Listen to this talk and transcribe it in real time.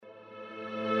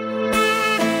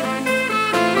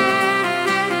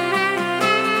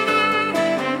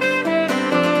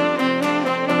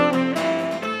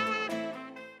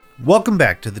Welcome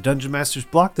back to the Dungeon Master's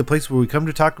Block, the place where we come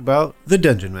to talk about the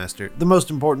Dungeon Master, the most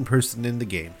important person in the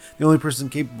game, the only person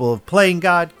capable of playing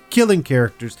God, killing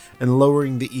characters, and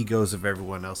lowering the egos of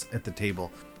everyone else at the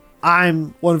table.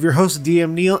 I'm one of your hosts,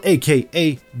 DM Neil,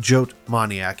 aka Jote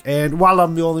Maniac, and while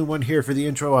I'm the only one here for the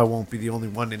intro, I won't be the only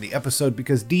one in the episode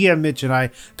because DM Mitch and I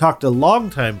talked to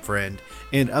longtime friend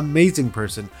and amazing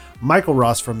person, Michael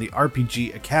Ross from the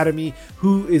RPG Academy,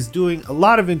 who is doing a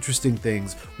lot of interesting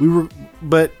things.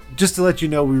 But just to let you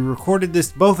know, we recorded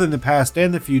this both in the past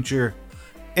and the future,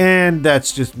 and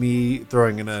that's just me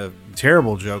throwing in a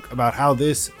terrible joke about how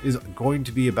this is going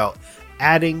to be about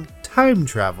adding time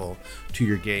travel to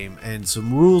your game and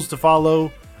some rules to follow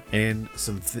and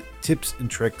some tips and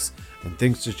tricks and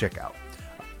things to check out.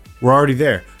 We're already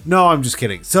there. No, I'm just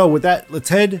kidding. So with that, let's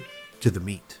head to the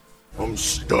meat. I'm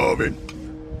starving.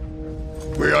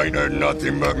 We ain't had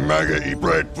nothing but maggoty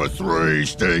bread for 3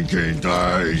 stinking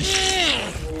days.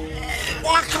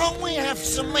 Why can't we have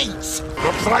some meat?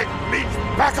 The plate meat's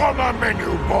back on the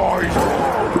menu, boys.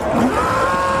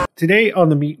 Today on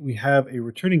the meet, we have a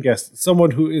returning guest,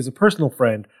 someone who is a personal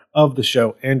friend of the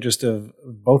show and just of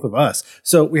both of us.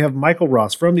 So we have Michael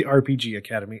Ross from the RPG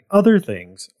Academy. Other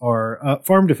things are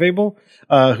Farm to Fable,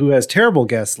 who has terrible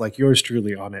guests like yours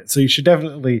truly on it. So you should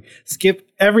definitely skip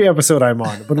every episode I'm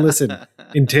on, but listen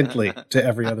intently to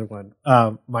every other one.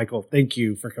 Michael, thank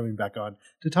you for coming back on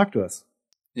to talk to us.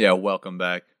 Yeah, welcome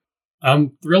back.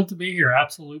 I'm thrilled to be here.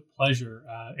 Absolute pleasure.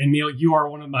 And Neil, you are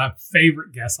one of my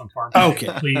favorite guests on Farm.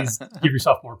 Okay. Please give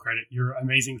yourself more credit. You're an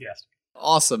amazing guest.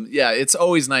 Awesome. Yeah, it's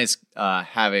always nice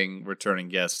having returning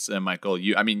guests. And Michael,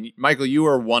 you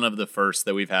are one of the first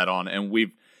that we've had on. And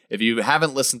if you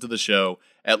haven't listened to the show,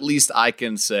 at least I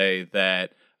can say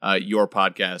that your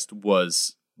podcast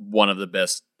was one of the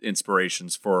best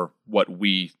inspirations for what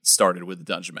we started with the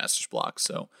Dungeon Master's Block.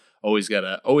 So always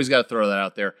gotta throw that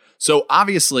out there. So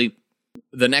obviously,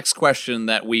 the next question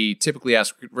that we typically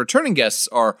ask returning guests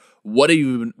are, what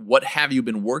have you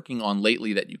been working on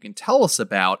lately that you can tell us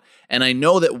about? And I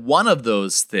know that one of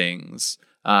those things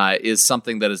is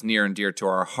something that is near and dear to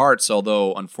our hearts,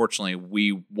 although unfortunately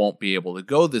we won't be able to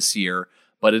go this year,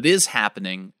 but it is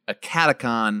happening, a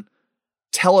Catacon.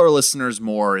 Tell our listeners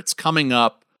more. It's coming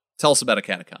up. Tell us about a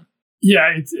Catacon.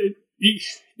 Yeah,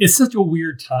 it's such a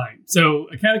weird time. So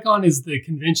a Catacon is the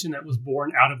convention that was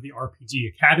born out of the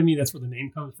RPG Academy. That's where the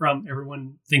name comes from.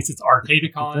 Everyone thinks it's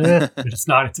Arcadicon, but it's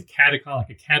not. It's a Catacon, like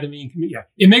Academy. Yeah,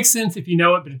 it makes sense if you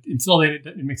know it, but until then,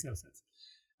 it makes no sense.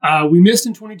 We missed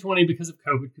in 2020 because of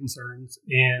COVID concerns,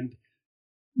 and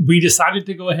we decided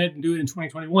to go ahead and do it in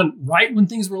 2021, right when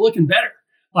things were looking better.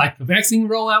 Like the vaccine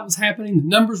rollout was happening, the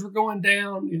numbers were going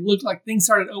down. It looked like things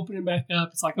started opening back up.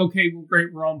 It's like, okay, well,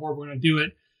 great, we're on board, we're going to do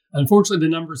it. Unfortunately, the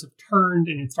numbers have turned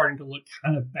and it's starting to look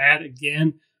kind of bad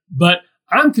again. But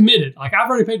I'm committed. Like, I've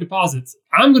already paid deposits.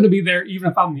 I'm going to be there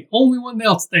even if I'm the only one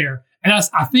else there. And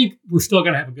I think we're still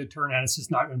going to have a good turnout. It's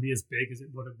just not going to be as big as it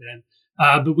would have been.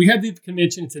 But we have the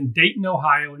convention. It's in Dayton,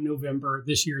 Ohio in November.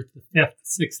 This year it's the 5th,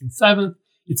 6th, and 7th.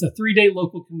 It's a 3-day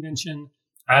local convention.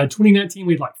 2019,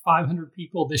 we had like 500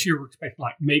 people. This year we're expecting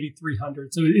like maybe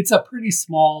 300. So it's a pretty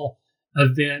small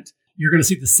event. You're going to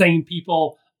see the same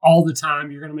people all the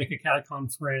time. You're going to make a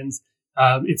Catacon friends.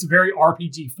 It's very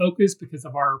RPG focused because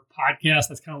of our podcast.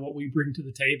 That's kind of what we bring to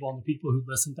the table and the people who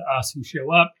listen to us who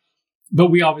show up. But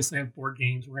we obviously have board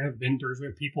games. We're going to have vendors. We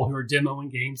have people who are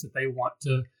demoing games that they want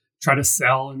to try to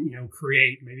sell and,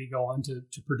 create, maybe go on to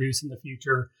produce in the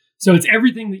future. So it's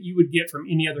everything that you would get from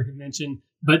any other convention,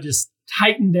 but just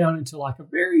tightened down into like a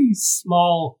very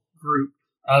small group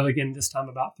of, again, this time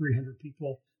about 300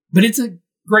 people. But it's a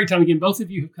great time. Again, both of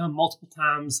you have come multiple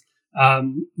times.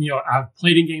 I've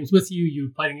played in games with you.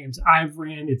 You've played in games I've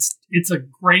ran. It's a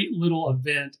great little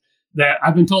event that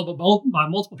I've been told by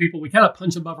multiple people. We kind of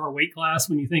punch above our weight class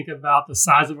when you think about the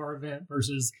size of our event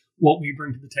versus what we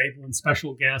bring to the table and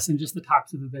special guests and just the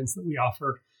types of events that we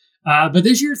offer. But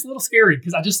this year it's a little scary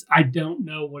because I don't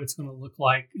know what it's going to look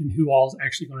like and who all is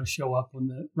actually going to show up when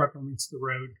the rubber meets the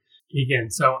road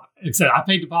again. So like I said, I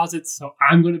paid deposits, so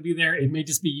I'm going to be there. It may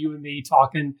just be you and me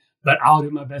talking, but I'll do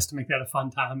my best to make that a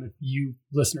fun time if you,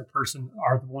 listener person,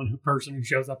 are the person who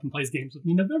shows up and plays games with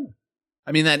me in November.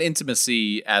 I mean, that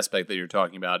intimacy aspect that you're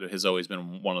talking about has always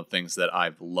been one of the things that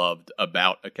I've loved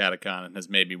about a Catacon and has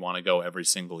made me want to go every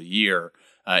single year,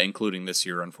 including this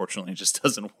year. Unfortunately, it just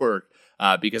doesn't work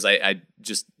because I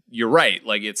just, you're right.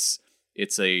 Like it's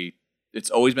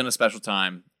always been a special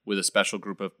time with a special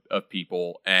group of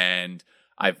people. And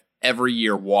I've every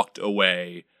year walked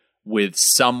away with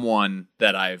someone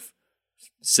that I've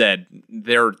said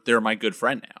they're my good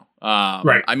friend now.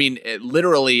 Right. I mean,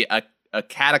 literally a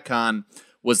Catacon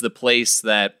was the place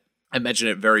that I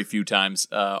mentioned it very few times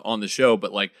on the show,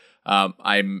 but like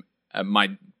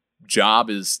my job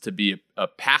is to be a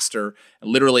pastor.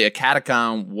 Literally, a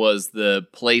catacomb was the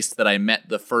place that I met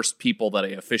the first people that I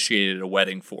officiated a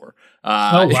wedding for,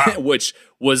 which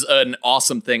was an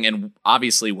awesome thing. And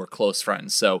obviously, we're close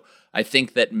friends. So I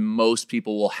think that most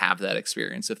people will have that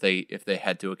experience if they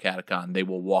head to a catacomb. They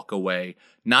will walk away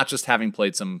not just having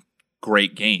played some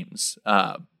great games,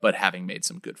 but having made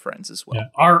some good friends as well. Yeah.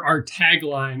 Our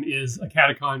tagline is a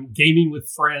catacomb: gaming with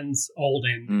friends, old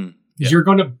and new. Because you're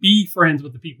going to be friends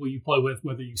with the people you play with,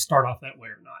 whether you start off that way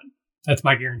or not. That's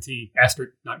my guarantee.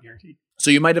 Asterisk, not guaranteed.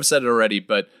 So you might have said it already,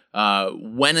 but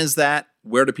when is that?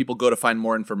 Where do people go to find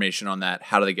more information on that?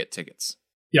 How do they get tickets?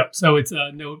 Yep. So it's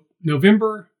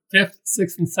November 5th,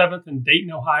 6th, and 7th in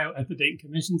Dayton, Ohio at the Dayton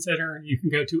Convention Center. You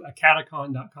can go to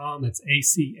acadecon.com. That's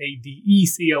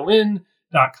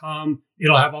ACADECON.com.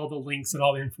 It'll have all the links and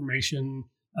all the information.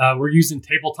 We're using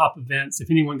Tabletop Events. If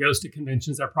anyone goes to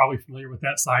conventions, they're probably familiar with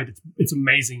that site. It's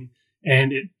amazing.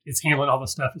 And it's handling all the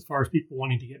stuff as far as people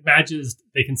wanting to get badges.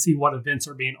 They can see what events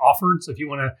are being offered. So if you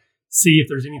want to see if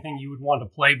there's anything you would want to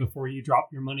play before you drop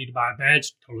your money to buy a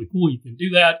badge, totally cool. You can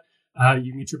do that.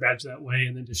 You can get your badge that way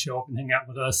and then just show up and hang out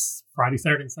with us Friday,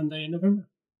 Saturday, and Sunday in November.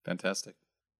 Fantastic.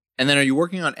 And then are you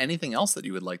working on anything else that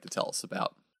you would like to tell us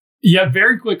about? Yeah,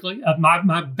 very quickly.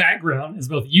 My background, as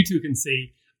both you two can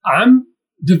see, I'm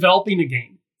developing a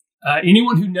game.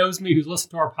 Anyone who knows me, who's listened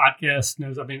to our podcast,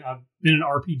 knows I've been an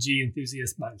RPG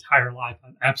enthusiast my entire life. I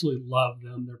absolutely love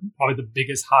them. They're probably the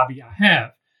biggest hobby I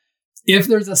have. If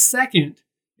there's a second,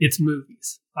 it's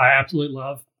movies. I absolutely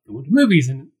love going to movies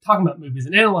and talking about movies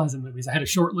and analyzing movies. I had a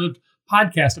short-lived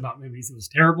podcast about movies. It was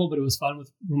terrible, but it was fun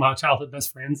with my childhood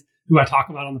best friends who I talk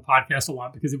about on the podcast a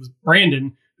lot because it was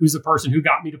Brandon, who's the person who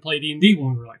got me to play D&D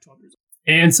when we were like 12 years old.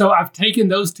 And so I've taken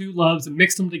those two loves and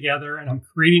mixed them together, and I'm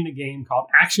creating a game called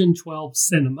Action 12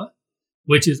 Cinema,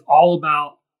 which is all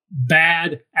about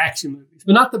bad action movies,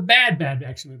 but not the bad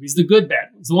action movies, the good bad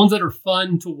ones, the ones that are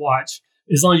fun to watch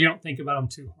as long as you don't think about them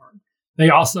too hard.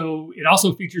 It also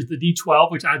features the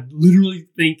D12, which I literally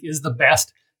think is the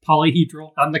best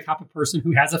polyhedral. I'm the type of person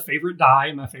who has a favorite die,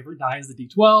 and my favorite die is the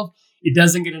D12. It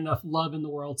doesn't get enough love in the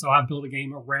world, so I built a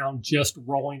game around just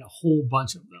rolling a whole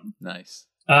bunch of them. Nice.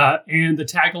 And the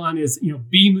tagline is,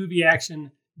 B movie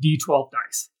action, D12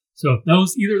 dice. So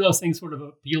if either of those things sort of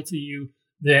appeal to you,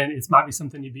 then it might be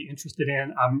something you'd be interested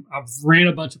in. I've ran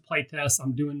a bunch of play tests.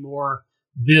 I'm doing more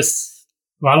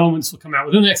I don't know when this will come out.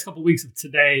 Within the next couple of weeks of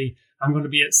today, I'm going to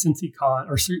be at Sin City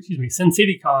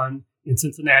Con in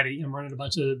Cincinnati. I'm running a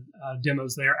bunch of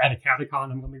demos there. At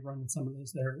Acadecon, I'm going to be running some of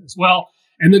those there as well.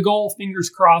 And the goal, fingers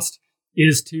crossed,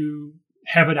 is to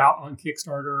have it out on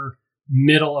Kickstarter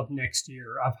middle of next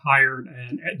year. I've hired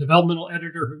a developmental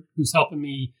editor who's helping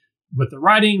me with the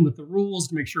writing, with the rules,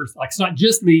 to make sure it's not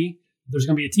just me. There's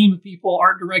going to be a team of people,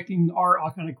 art directing, art,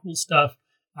 all kind of cool stuff.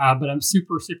 But I'm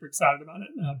super, super excited about it.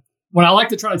 What I like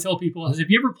to try to tell people is if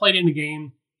you ever played in a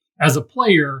game as a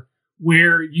player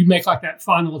where you make like that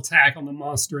final attack on the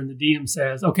monster and the DM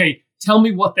says, okay, tell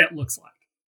me what that looks like.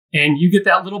 And you get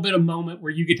that little bit of moment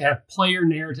where you get to have player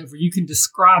narrative where you can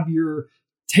describe your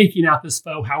taking out this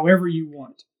foe however you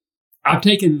want. I've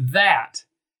taken that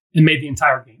and made the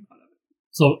entire game out of it.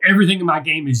 So everything in my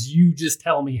game is you just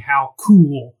tell me how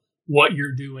cool what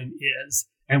you're doing is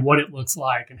and what it looks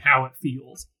like and how it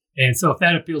feels. And so if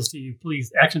that appeals to you,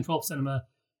 please, Action 12 Cinema,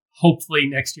 hopefully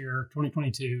next year,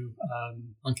 2022,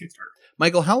 on Kickstarter.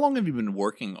 Michael, how long have you been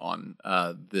working on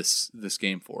this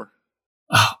game for?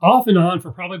 Off and on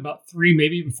for probably about 3,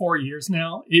 maybe even 4 years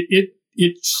now. It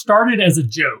started as a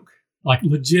joke, like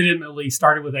legitimately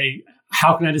started with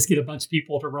how can I just get a bunch of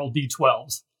people to roll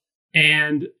D12s?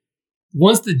 And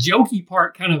once the jokey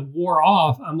part kind of wore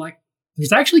off, I'm like,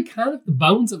 there's actually kind of the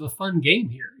bones of a fun game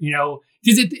here,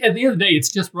 because at the end of the day, it's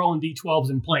just rolling D12s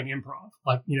and playing improv.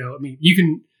 You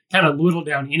can kind of whittle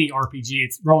down any RPG.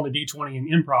 It's rolling a D20 and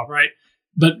improv, right?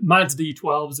 But mine's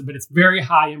D12s, but it's very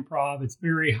high improv. It's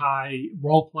very high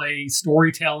role play,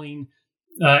 storytelling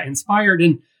inspired.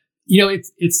 And,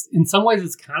 it's in some ways,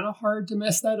 it's kind of hard to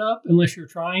mess that up unless you're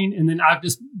trying. And then I've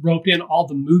just roped in all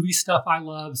the movie stuff I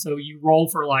love. So you roll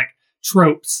for like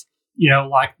tropes,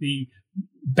 like the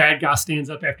bad guy stands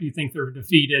up after you think they're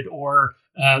defeated, or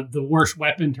the worst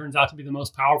weapon turns out to be the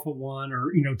most powerful one,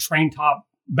 or, train top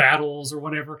battles or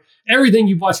whatever. Everything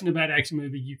you've watched in a bad action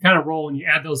movie, you kind of roll and you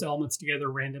add those elements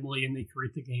together randomly and they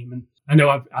create the game. And I know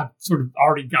I've sort of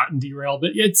already gotten derailed,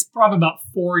 but it's probably about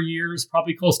 4 years,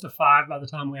 probably close to 5 by the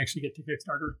time we actually get to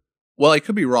Kickstarter. Well, I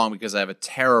could be wrong because I have a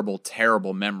terrible,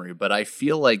 terrible memory, but I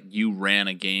feel like you ran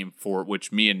a game for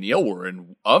which me and Neil were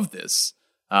in of this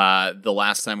the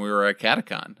last time we were at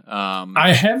Catacon.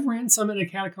 I have ran some at a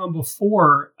Catacon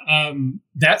before.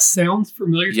 That sounds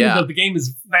familiar to me, though the game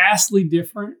is vastly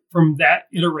different from that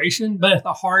iteration, but at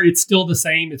the heart, it's still the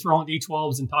same. It's rolling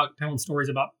D12s and telling stories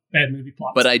about bad movie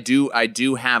plots. But I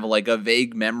do have like a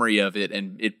vague memory of it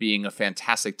and it being a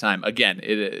fantastic time. Again,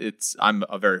 I'm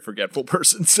a very forgetful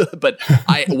person, but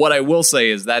what I will say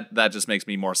is that just makes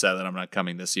me more sad that I'm not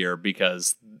coming this year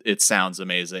because it sounds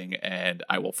amazing and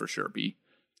I will for sure be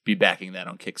backing that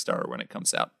on Kickstarter when it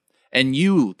comes out. And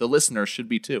you, the listener, should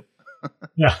be too.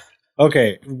 Yeah.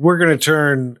 Okay, we're going to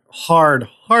turn hard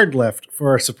left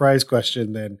for our surprise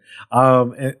question then.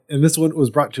 And this one was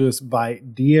brought to us by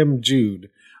DM Jude.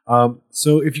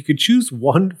 So if you could choose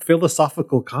one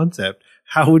philosophical concept,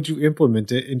 how would you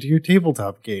implement it into your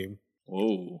tabletop game?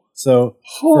 Oh. So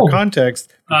for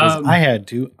context, because I had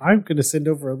to, I'm going to send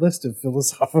over a list of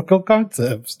philosophical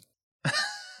concepts.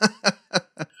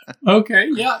 Okay,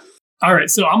 yeah. All right,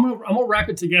 so I'm gonna wrap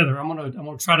it together. I'm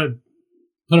gonna try to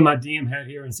put on my DM hat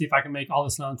here and see if I can make all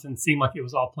this nonsense seem like it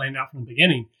was all planned out from the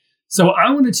beginning. So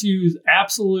I want to choose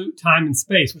absolute time and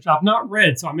space, which I've not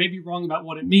read, so I may be wrong about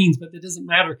what it means, but it doesn't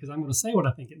matter because I'm going to say what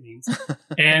I think it means.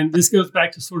 And this goes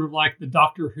back to sort of like the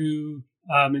Doctor Who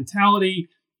mentality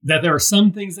that there are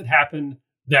some things that happen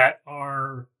that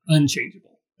are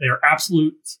unchangeable. They are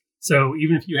absolutes. So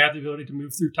even if you have the ability to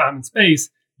move through time and space,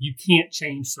 you can't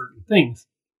change certain things.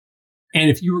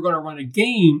 And if you were going to run a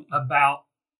game about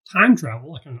time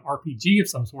travel, like an RPG of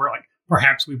some sort, like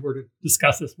perhaps we were to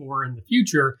discuss this more in the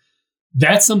future,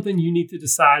 that's something you need to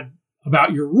decide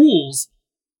about your rules.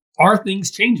 Are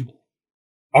things changeable?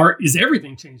 Is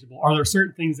everything changeable? Are there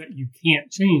certain things that you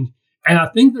can't change? And I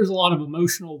think there's a lot of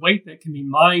emotional weight that can be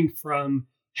mined from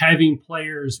having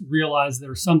players realize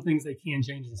there are some things they can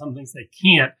change and some things they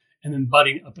can't, and then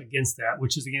butting up against that,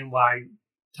 which is again why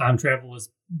time travel has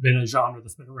been a genre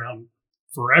that's been around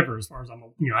forever, as far as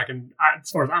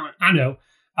I know,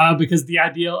 because the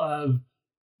idea of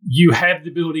you have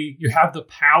the ability, you have the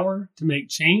power to make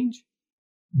change,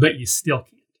 but you still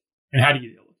can't. And how do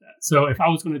you deal with that? So if I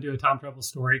was going to do a time travel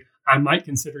story, I might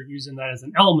consider using that as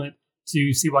an element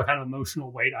to see what kind of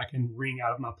emotional weight I can wring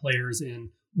out of my players in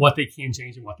what they can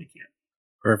change and what they can't.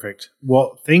 Perfect.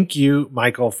 Well, thank you,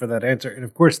 Michael, for that answer. And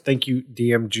of course, thank you,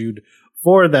 DM Jude,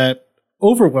 for that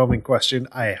overwhelming question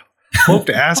I hope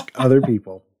to ask other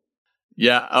people.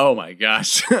 Yeah. Oh my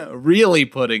gosh. Really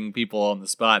putting people on the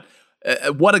spot.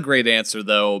 What a great answer,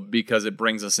 though, because it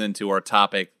brings us into our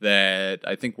topic that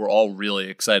I think we're all really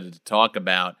excited to talk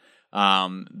about.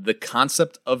 The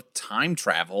concept of time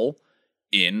travel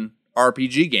in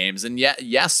RPG games. And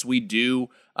yes, we do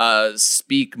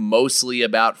speak mostly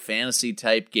about fantasy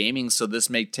type gaming. So this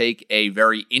may take a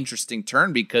very interesting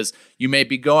turn because you may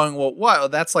be going, well, wow,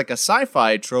 that's like a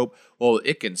sci-fi trope. Well,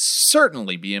 it can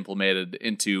certainly be implemented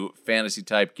into fantasy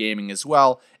type gaming as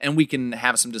well. And we can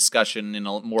have some discussion in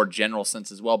a more general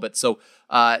sense as well. But so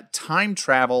time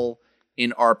travel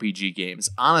in RPG games,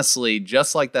 honestly,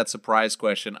 just like that surprise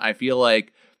question, I feel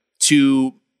like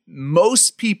to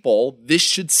most people, this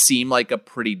should seem like a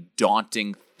pretty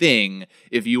daunting thing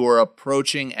if you are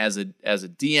approaching as a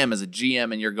DM, as a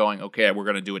GM, and you're going, okay, we're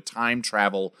going to do a time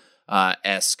travel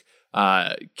esque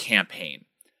campaign.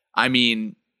 I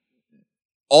mean,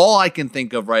 all I can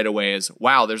think of right away is,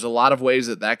 wow, there's a lot of ways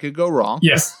that could go wrong.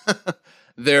 Yes.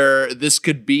 This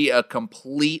could be a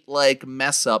complete like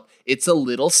mess up. It's a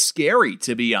little scary,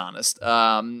 to be honest.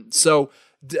 So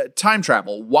time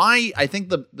travel. Why? I think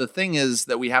the thing is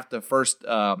that we have to first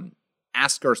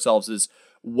ask ourselves is,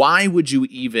 why would you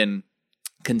even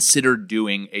consider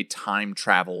doing a time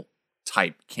travel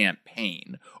type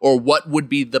campaign? Or what would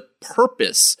be the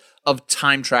purpose of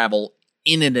time travel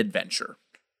in an adventure?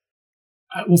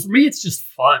 Well, for me, it's just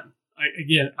fun.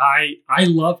 I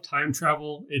love time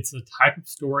travel. It's a type of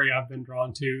story I've been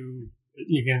drawn to,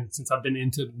 again, since I've been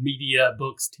into media,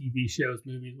 books, TV shows,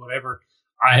 movies, whatever.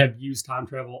 I have used time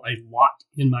travel a lot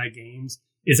in my games.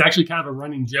 It's actually kind of a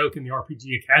running joke in the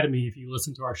RPG Academy, if you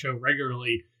listen to our show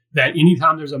regularly, that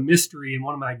anytime there's a mystery in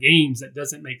one of my games that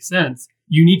doesn't make sense,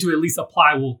 you need to at least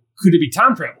apply, well, could it be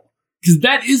time travel? Because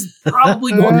that is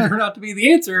probably going to turn out to be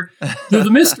the answer to the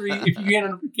mystery if you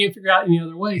can't figure out any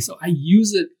other way. So I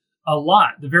use it a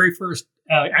lot. The very first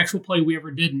actual play we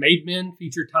ever did, Made Men,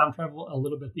 featured time travel a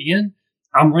little bit at the end.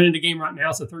 I'm running a game right now.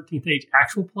 It's a 13th Age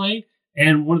actual play.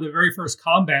 And one of the very first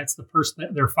combats, the person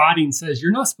that they're fighting says,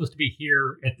 you're not supposed to be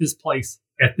here at this place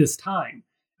at this time.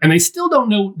 And they still don't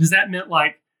know, does that mean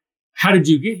like, how did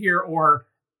you get here or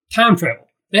time travel?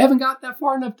 They haven't got that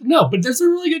far enough to know, but there's a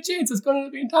really good chance it's going to end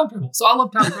up being time travel. So I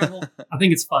love time travel. I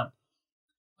think it's fun.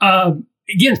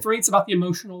 Again, for me, it's about the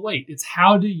emotional weight. It's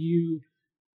how do you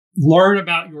learn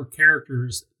about your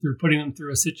characters through putting them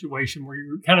through a situation where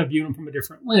you're kind of viewing them from a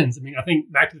different lens. I mean, I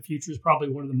think Back to the Future is probably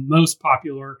one of the most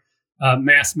popular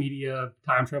mass media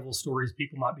time travel stories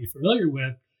people might be familiar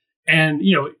with. And,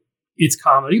 it's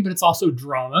comedy, but it's also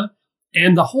drama.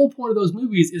 And the whole point of those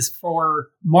movies is for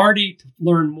Marty to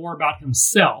learn more about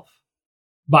himself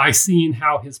by seeing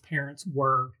how his parents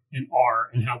were and are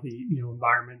and how the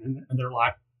environment and their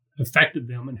life affected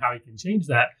them and how he can change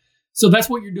that. So that's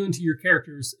what you're doing to your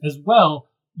characters as well.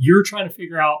 You're trying to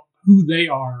figure out who they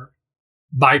are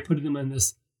by putting them in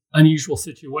this unusual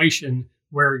situation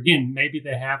where, again, maybe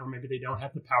they have or maybe they don't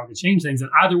have the power to change things.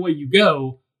 And either way you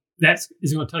go, that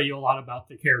is going to tell you a lot about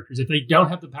the characters. If they don't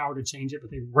have the power to change it,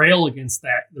 but they rail against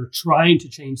that, they're trying to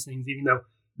change things, even though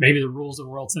maybe the rules of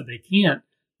the world said they can't,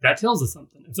 that tells us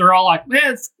something. If they're all like,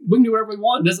 man, we can do whatever we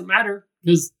want, it doesn't matter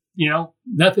because,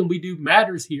 nothing we do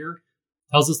matters here,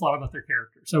 tells us a lot about their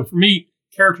character. So for me,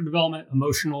 character development,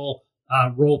 emotional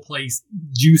role play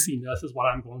juiciness is what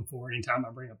I'm going for anytime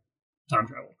I bring up time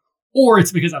travel. Or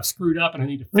it's because I've screwed up and I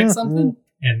need to fix something,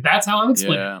 and that's how I'm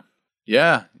explaining it.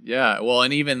 Yeah. Well,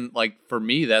 and even like for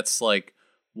me, that's like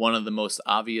one of the most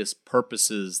obvious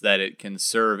purposes that it can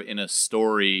serve in a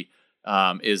story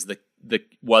is the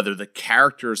whether the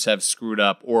characters have screwed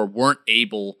up or weren't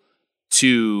able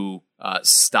to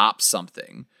stop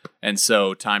something. And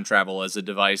so time travel as a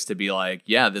device to be like,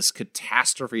 yeah, this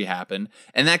catastrophe happened.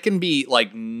 And that can be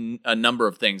like a number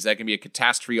of things. That can be a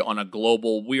catastrophe on a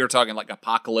global, we are talking like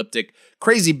apocalyptic,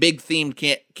 crazy big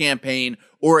themed campaign,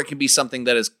 or it can be something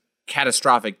that is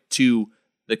catastrophic to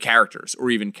the characters or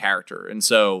even character. And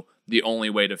so the only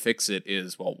way to fix it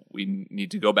is, well, we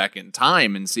need to go back in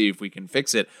time and see if we can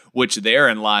fix it, which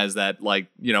therein lies that, like,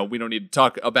 we don't need to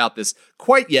talk about this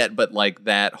quite yet, but like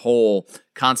that whole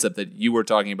concept that you were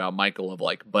talking about, Michael, of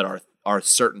like, but are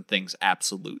certain things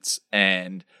absolutes?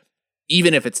 And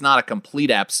even if it's not a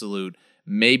complete absolute,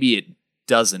 maybe it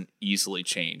doesn't easily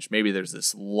change. Maybe there's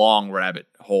this long rabbit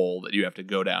hole that you have to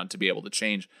go down to be able to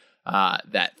change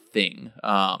that thing,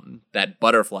 that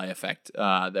butterfly effect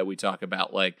that we talk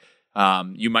about. Like,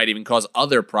 you might even cause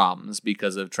other problems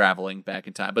because of traveling back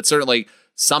in time. But certainly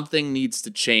something needs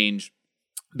to change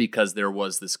because there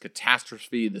was this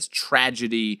catastrophe, this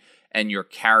tragedy, and your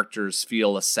characters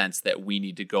feel a sense that we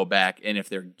need to go back. And if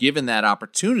they're given that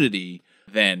opportunity,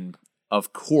 then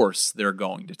of course they're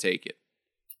going to take it.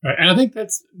 Right. And I think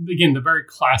that's, again, the very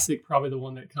classic, probably the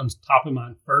one that comes top of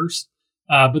mind first.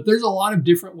 But there's a lot of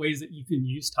different ways that you can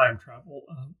use time travel.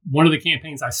 One of the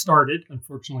campaigns I started,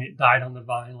 unfortunately it died on the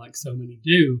vine like so many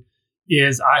do,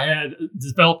 is I had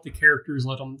developed the characters,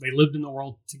 they lived in the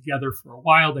world together for a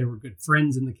while. They were good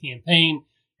friends in the campaign,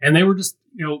 and they were just,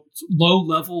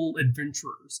 low-level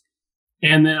adventurers.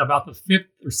 And then about the 5th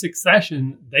or 6th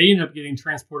session, they ended up getting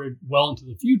transported well into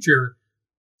the future,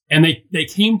 and they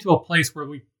came to a place where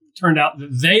we turned out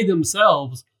that they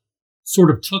themselves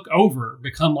sort of took over,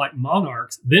 become like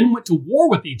monarchs, then went to war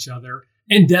with each other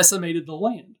and decimated the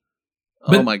land.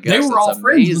 But oh my gosh, they were all amazing.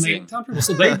 friends when they had time travel.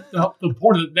 So the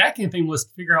point of that campaign was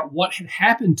to figure out what had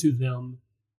happened to them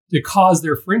to cause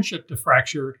their friendship to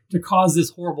fracture, to cause this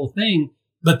horrible thing.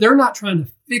 But they're not trying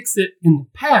to fix it in the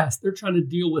past. They're trying to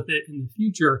deal with it in the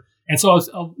future. And so I was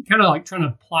kind of like trying to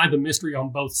apply the mystery on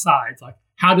both sides. Like,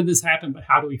 how did this happen? But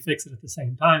how do we fix it at the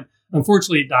same time?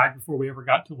 Unfortunately, it died before we ever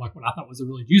got to like what I thought was a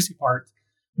really juicy part.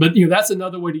 But that's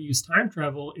another way to use time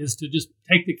travel, is to just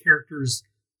take the characters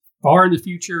far in the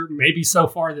future, maybe so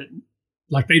far that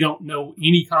like they don't know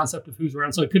any concept of who's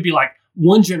around. So it could be like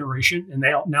one generation, and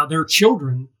now their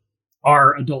children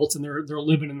are adults and they're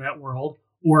living in that world.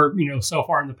 Or so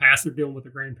far in the past they're dealing with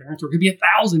their grandparents. Or it could be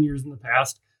 1,000 years in the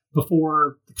past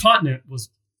before the continent was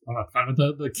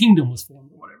the kingdom was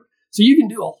formed or whatever. So you can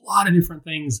do a lot of different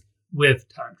things with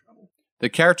time travel. The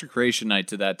character creation night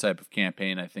to that type of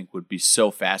campaign, I think, would be so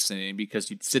fascinating, because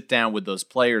you'd sit down with those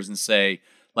players and say,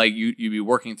 like, you'd be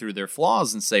working through their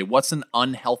flaws and say, what's an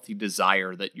unhealthy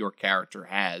desire that your character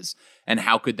has? And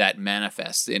how could that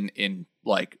manifest in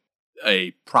like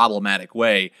a problematic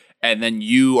way? And then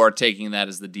you are taking that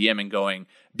as the DM and going,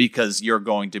 because you're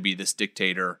going to be this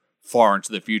dictator far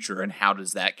into the future, and how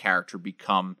does that character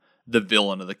become the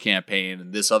villain of the campaign,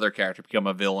 and this other character become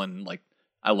a villain? Like,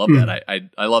 I love that.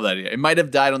 I love that idea. It might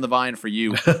have died on the vine for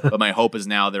you, but my hope is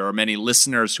now there are many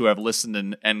listeners who have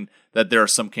listened and that there are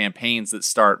some campaigns that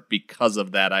start because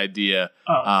of that idea.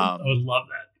 I would love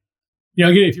that.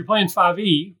 Again, if you're playing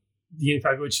 5e,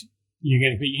 which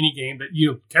again, it could be any game, but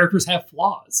characters have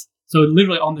flaws. So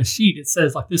literally on the sheet, it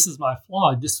says like, this is my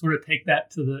flaw. Just sort of take that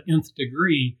to the nth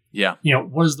degree. Yeah.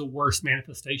 What is the worst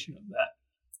manifestation of that?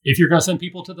 If you're going to send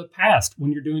people to the past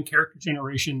when you're doing character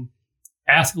generation,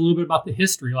 ask a little bit about the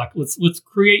history. Like let's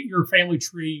create your family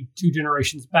tree 2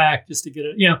 generations back just to get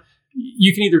it.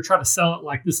 You can either try to sell it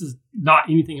like this is not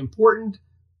anything important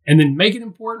and then make it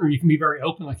important, or you can be very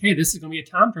open, like, hey, this is going to be a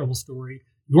time travel story.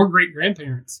 Your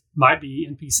great-grandparents might be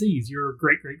NPCs. Your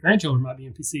great-great-grandchildren might be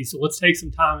NPCs. So let's take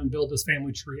some time and build this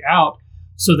family tree out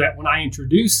so that when I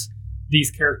introduce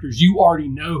these characters, you already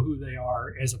know who they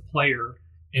are as a player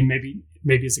and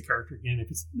maybe as a character again if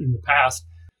it's in the past.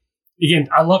 Again,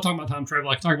 I love talking about time travel.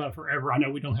 I can talk about it forever. I know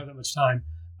we don't have that much time.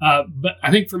 But I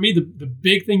think for me, the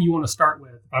big thing you want to start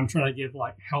with, if I'm trying to give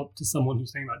like help to someone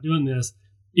who's thinking about doing this,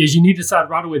 is you need to decide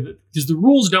right away that because the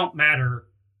rules don't matter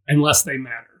unless they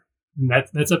matter. And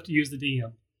that's up to you as the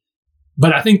DM.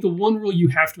 But I think the one rule you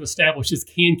have to establish is,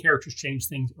 can characters change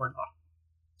things or not?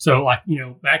 So like,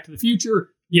 Back to the Future,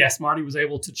 yes, Marty was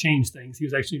able to change things. He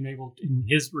was actually able, in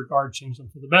his regard, change them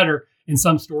for the better. In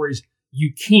some stories,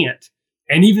 you can't.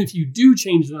 And even if you do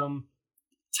change them,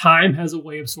 time has a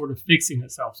way of sort of fixing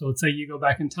itself. So let's say you go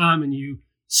back in time and you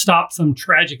stop some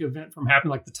tragic event from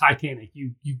happening, like the Titanic.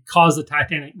 You cause the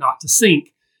Titanic not to sink.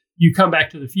 You come back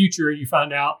to the future and you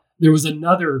find out there was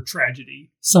another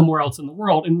tragedy somewhere else in the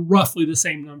world and roughly the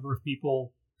same number of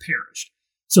people perished.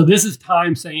 So this is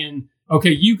time saying,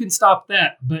 okay, you can stop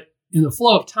that, but in the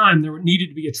flow of time, there needed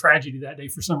to be a tragedy that day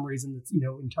for some reason that's,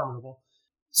 interminable.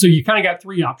 So you kind of got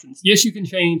 3 options. Yes, you can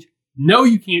change. No,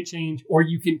 you can't change, or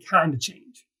you can kind of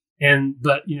change.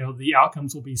 But the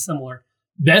outcomes will be similar.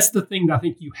 That's the thing that I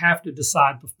think you have to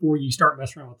decide before you start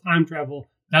messing around with time travel.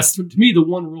 That's, to me, the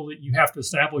one rule that you have to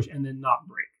establish and then not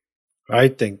break. I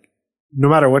think no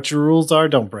matter what your rules are,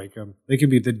 don't break them. They can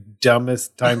be the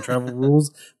dumbest time travel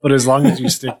rules, but as long as you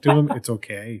stick to them, it's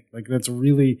okay. Like that's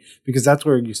really, because that's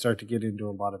where you start to get into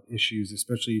a lot of issues,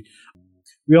 especially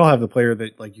we all have the player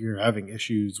that like you're having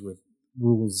issues with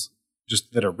rules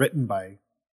just that are written by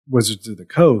Wizards of the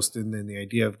Coast. And then the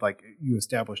idea of like you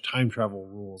establish time travel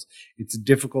rules, it's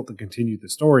difficult to continue the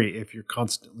story if you're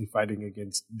constantly fighting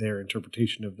against their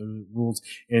interpretation of the rules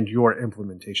and your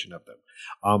implementation of them.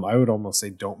 I would almost say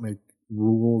don't make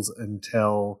rules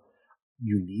until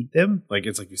you need them. Like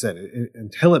it's like you said,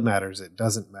 until it matters, it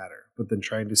doesn't matter. But then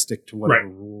trying to stick to whatever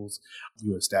rules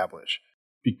you establish.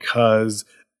 Because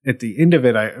at the end of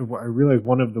it, I realize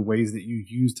one of the ways that you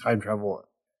use time travel,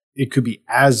 it could be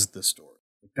as the story.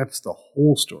 That's the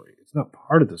whole story. It's not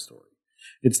part of the story.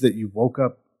 It's that you woke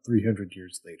up 300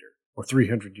 years later or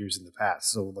 300 years in the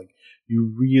past. So like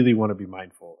you really want to be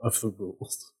mindful of the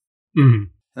rules. Mm-hmm. And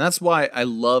that's why I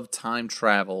love time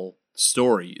travel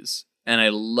stories. And I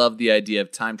love the idea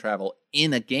of time travel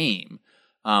in a game.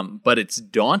 But it's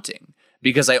daunting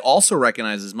because I also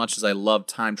recognize, as much as I love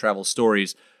time travel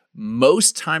stories,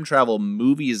 most time travel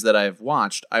movies that I've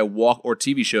watched, or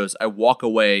TV shows, I walk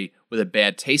away with a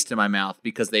bad taste in my mouth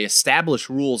because they establish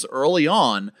rules early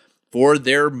on for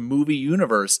their movie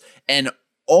universe. And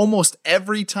almost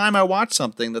every time I watch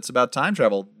something that's about time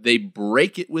travel, they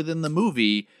break it within the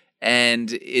movie.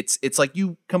 And it's like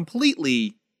you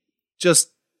completely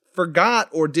just forgot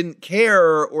or didn't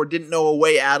care or didn't know a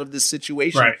way out of this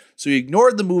situation. Right. So you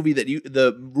ignored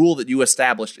the rule that you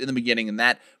established in the beginning, and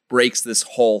that breaks this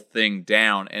whole thing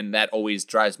down. And that always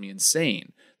drives me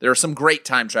insane. There are some great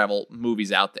time travel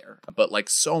movies out there, but like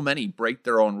so many break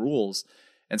their own rules.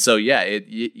 And so, yeah,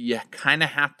 you kind of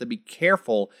have to be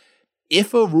careful.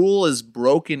 If a rule is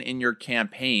broken in your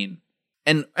campaign,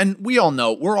 and we all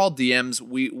know, we're all DMs.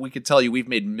 We could tell you we've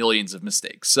made millions of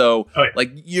mistakes. So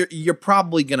like you're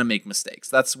probably going to make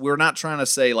mistakes. We're not trying to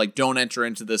say like, don't enter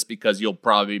into this because you'll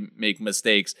probably make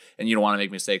mistakes and you don't want to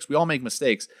make mistakes. We all make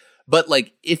mistakes. But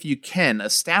like, if you can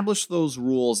establish those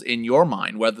rules in your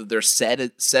mind, whether they're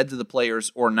said to the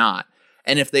players or not,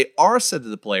 and if they are said to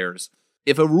the players,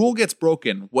 if a rule gets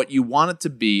broken, what you want it to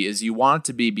be is you want it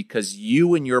to be because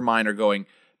you in your mind are going,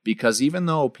 because even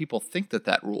though people think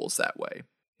that rule is that way,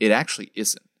 it actually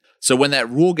isn't. So when that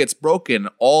rule gets broken,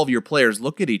 all of your players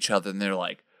look at each other and they're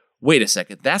like, wait a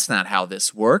second, that's not how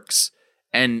this works.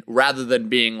 And rather than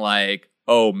being like,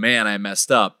 oh man, I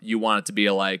messed up, you want it to be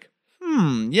like,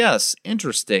 yes,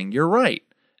 interesting, you're right.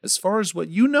 As far as what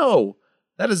you know,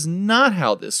 that is not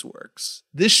how this works.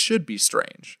 This should be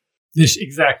strange.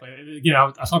 Exactly.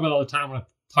 I talk about it all the time when I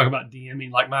talk about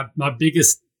DMing. Like my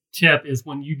biggest tip is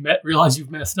when you realize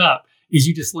you've messed up, is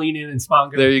you just lean in and smile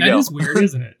and go, that is weird,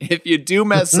 isn't it? If you do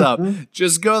mess up,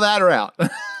 just go that route.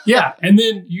 Yeah. And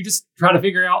then you just try to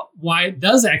figure out why it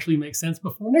does actually make sense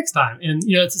before next time. And,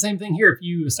 it's the same thing here. If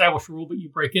you establish a rule, but you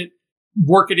break it,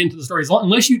 work it into the story.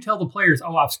 Unless you tell the players,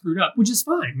 oh, I've screwed up, which is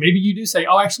fine. Maybe you do say,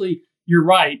 oh, actually, you're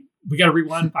right. We got to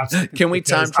rewind 5 seconds. Can we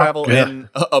time travel in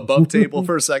above table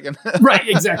for a second? Right,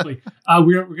 exactly.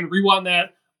 We're going to rewind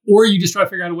that. or you just try to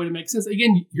figure out a way to make sense.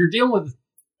 Again, you're dealing with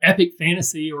epic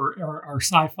fantasy or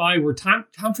sci-fi where time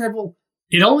travel,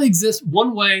 it only exists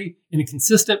one way in a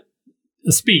consistent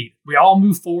speed. We all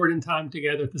move forward in time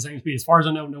together at the same speed. As far as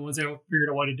I know, no one's ever figured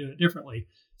out a way to do it differently.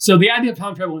 So the idea of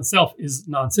time travel itself is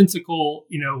nonsensical.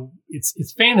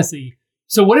 It's fantasy.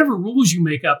 So whatever rules you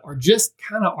make up are just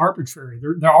kind of arbitrary.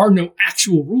 There are no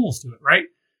actual rules to it, right?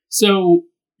 So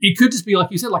it could just be,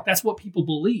 like you said, like that's what people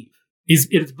believe.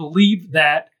 It's believed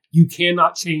that you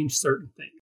cannot change certain things.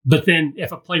 But then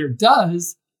if a player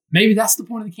does, maybe that's the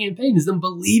point of the campaign, is them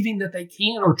believing that they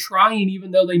can or trying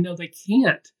even though they know they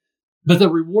can't. But the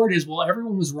reward is, well,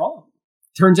 everyone was wrong.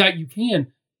 Turns out you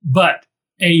can, but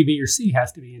A, B, or C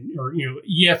has to be in, or,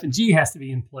 E, F, and G has to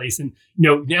be in place. And,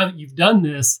 now that you've done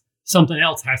this, something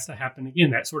else has to happen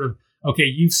again. That sort of, okay,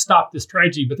 you've stopped this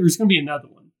tragedy, but there's going to be another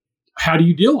one. How do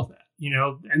you deal with that?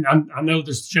 And I know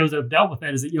there's shows that have dealt with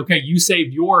that, is that, okay, you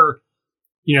saved your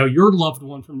loved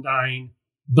one from dying,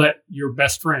 but your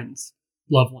best friend's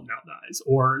loved one now dies,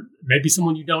 or maybe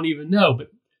someone you don't even know, but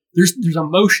there's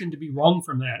emotion to be wrung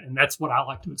from that. And that's what I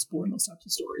like to explore in those types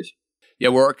of stories. Yeah,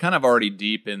 we're kind of already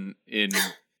deep in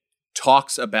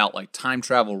talks about like time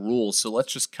travel rules. So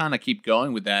let's just kind of keep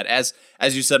going with that. As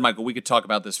you said, Michael, we could talk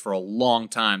about this for a long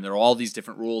time. There are all these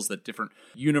different rules that different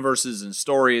universes and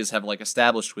stories have like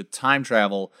established with time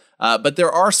travel. But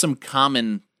there are some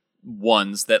common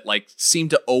ones that like seem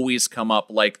to always come up.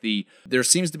 Like there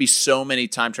seems to be so many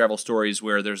time travel stories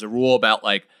where there's a rule about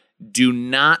like, do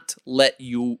not let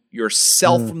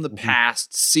yourself from the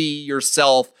past see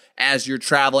yourself as you're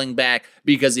traveling back,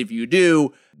 because if you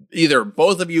do, either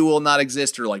both of you will not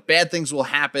exist, or like bad things will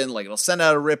happen, like it'll send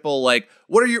out a ripple. Like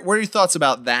what are your thoughts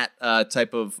about that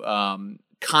type of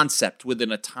concept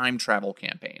within a time travel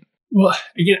campaign? Well,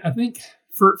 again, I think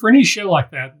for any show like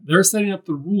that, they're setting up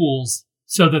the rules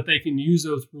so that they can use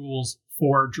those rules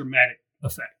for dramatic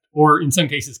effect, or in some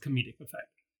cases comedic effect.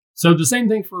 So the same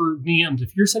thing for DMs.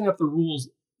 If you're setting up the rules,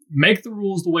 make the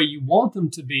rules the way you want them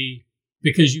to be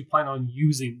because you plan on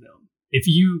using them. If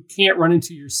you can't run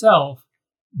into yourself,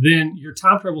 then your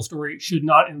time travel story should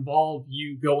not involve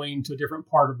you going to a different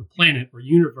part of the planet or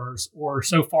universe, or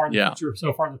so far in the future or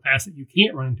so far in the past that you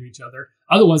can't run into each other.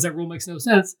 Otherwise, that rule makes no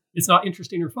sense. It's not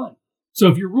interesting or fun. So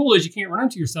if your rule is you can't run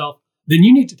into yourself, then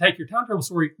you need to take your time travel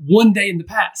story one day in the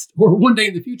past or one day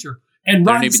in the future and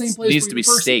run in the same place. There needs to be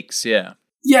stakes, yeah.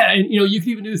 Yeah, and you can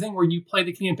even do the thing where you play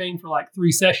the campaign for like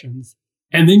 3 sessions,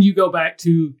 and then you go back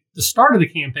to the start of the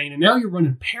campaign, and now you're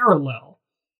running parallel.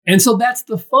 And so that's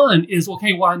the fun is,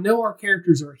 okay, well, I know our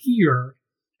characters are here.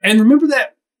 And remember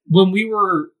that when we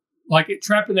were like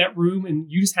trapped in that room and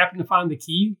you just happened to find the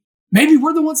key? Maybe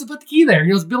we're the ones that put the key there.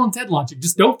 It's Bill and Ted logic.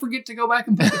 Just don't forget to go back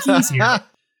and put the keys here.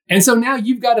 And so now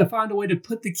you've got to find a way to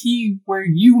put the key where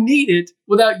you need it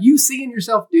without you seeing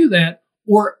yourself do that,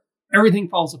 or everything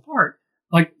falls apart.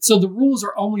 Like, so the rules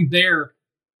are only there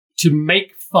to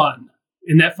make fun.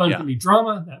 And that fun can be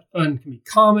drama, that fun can be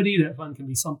comedy, that fun can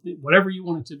be something, whatever you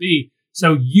want it to be.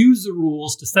 So use the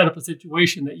rules to set up a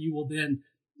situation that you will then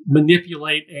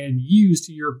manipulate and use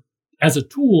as a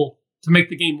tool to make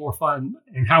the game more fun,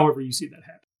 and however you see that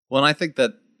happen. Well, and I think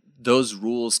that those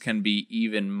rules can be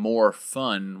even more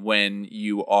fun when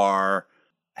you are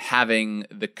having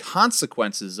the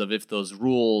consequences of, if those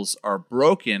rules are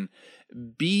broken,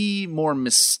 be more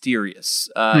mysterious.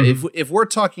 If we're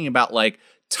talking about like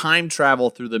time travel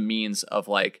through the means of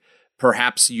like,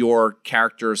 perhaps your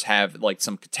characters have like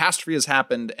some catastrophe has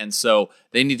happened, and so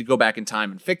they need to go back in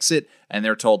time and fix it, and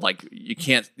they're told like you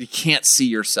can't see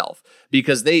yourself,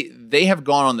 because they have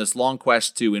gone on this long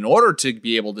quest in order to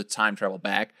be able to time travel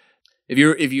back. If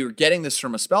you're getting this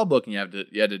from a spell book and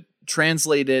you had to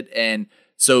translate it, and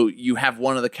so you have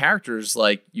one of the characters,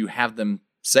 like you have them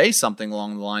say something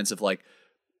along the lines of like,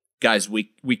 guys,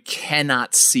 we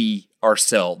cannot see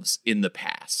ourselves in the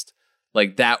past,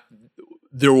 like that.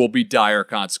 There will be dire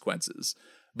consequences.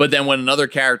 But then when another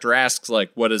character asks,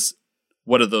 like, what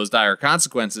are those dire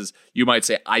consequences? You might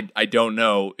say, I don't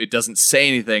know. It doesn't say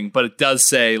anything, but it does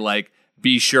say, like,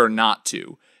 be sure not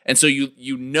to. And so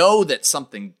you know that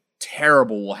something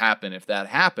terrible will happen if that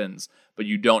happens, but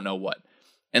you don't know what.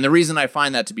 And the reason I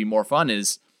find that to be more fun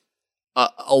is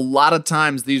a lot of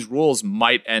times these rules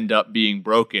might end up being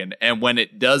broken. And when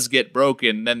it does get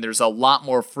broken, then there's a lot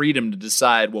more freedom to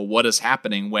decide, well, what is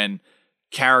happening when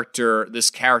this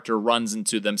character runs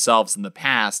into themselves in the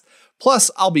past.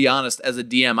 Plus, I'll be honest, as a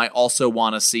DM, I also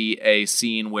want to see a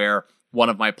scene where one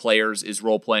of my players is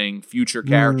role-playing future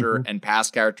character and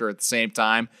past character at the same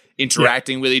time,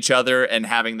 interacting with each other and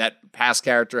having that past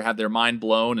character have their mind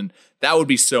blown. And that would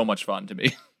be so much fun to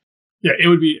me. Yeah, it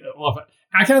would be a lot of fun.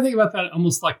 I kind of think about that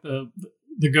almost like the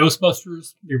the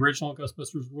Ghostbusters, the original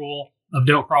Ghostbusters rule of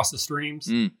don't cross the streams.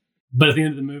 But at the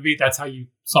end of the movie, that's how you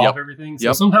solve everything.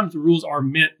 So sometimes the rules are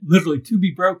meant literally to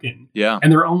be broken. Yeah. And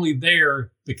they're only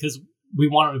there because we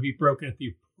want them to be broken at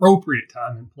the appropriate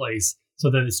time and place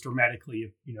so that it's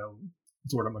dramatically,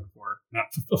 that's what I'm looking for. Not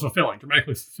fulfilling,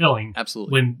 dramatically fulfilling.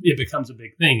 Absolutely. When it becomes a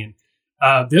big thing.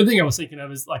 And the other thing I was thinking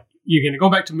of is like, you're going to go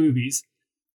back to movies.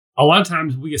 A lot of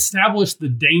times we establish the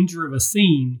danger of a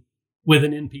scene with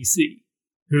an NPC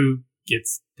who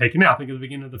gets taken out. Think of the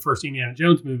beginning of the first Indiana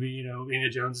Jones movie. Indiana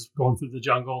Jones is going through the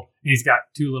jungle and he's got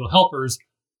two little helpers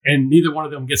and neither one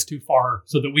of them gets too far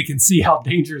so that we can see how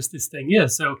dangerous this thing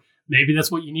is. So maybe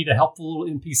that's what you need, a helpful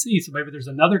little NPC. So maybe there's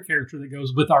another character that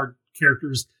goes with our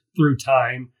characters through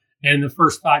time. And in the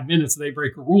first 5 minutes, they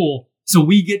break a rule. So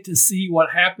we get to see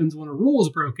what happens when a rule is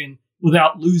broken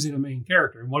without losing a main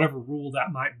character. And whatever rule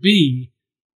that might be,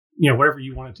 whatever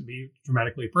you want it to be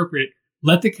dramatically appropriate,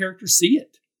 let the character see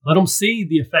it. Let them see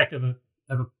the effect of a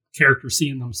character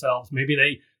seeing themselves. Maybe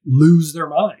they lose their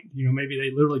mind. Maybe they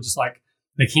literally just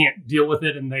they can't deal with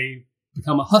it and they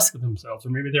become a husk of themselves. Or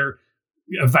maybe they're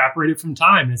evaporated from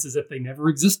time. It's as if they never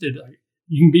existed.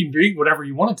 You can be whatever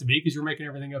you want it to be because you're making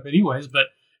everything up anyways. But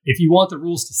if you want the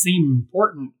rules to seem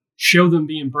important, show them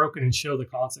being broken and show the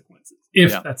consequences.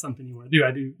 If that's something you want to do.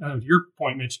 I know to your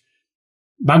point, Mitch,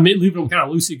 by leaving them kind of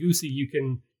loosey-goosey,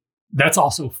 that's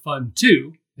also fun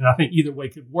too. And I think either way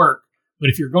could work. But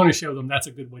if you're going to show them, that's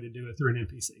a good way to do it through an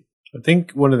NPC. I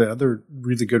think one of the other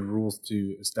really good rules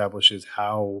to establish is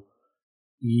how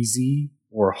easy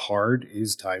or hard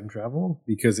is time travel.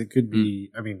 Because it could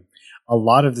be, a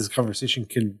lot of this conversation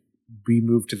can be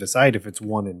moved to the side if it's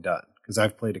one and done. Because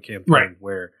I've played a campaign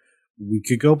where we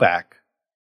could go back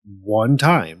one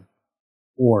time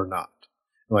or not.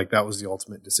 That was the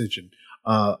ultimate decision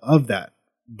of that.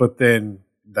 But then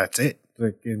that's it.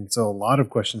 And so a lot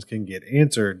of questions can get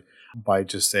answered by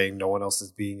just saying no one else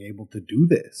is being able to do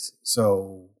this.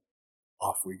 So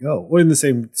off we go. Or in the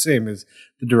same as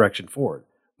the direction forward.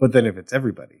 But then if it's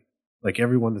everybody,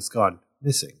 everyone that's gone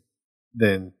missing,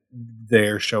 then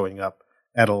they're showing up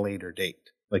at a later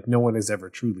date. No one is ever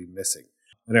truly missing.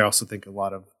 And I also think a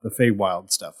lot of the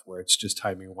Feywild stuff where it's just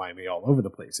timey-wimey all over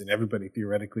the place. And everybody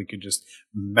theoretically could just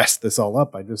mess this all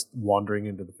up by just wandering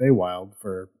into the Feywild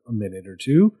for a minute or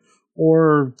two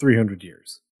or 300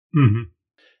 years. Mm-hmm.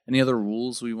 Any other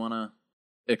rules we want to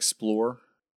explore?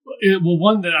 Well,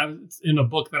 one that in a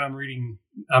book that I'm reading,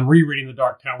 I'm rereading the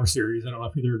Dark Tower series. I don't know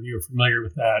if either of you are familiar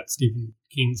with that. Stephen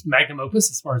King's magnum opus,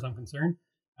 as far as I'm concerned.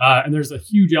 And there's a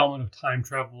huge element of time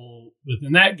travel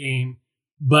within that game.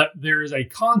 But there is a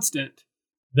constant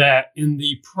that in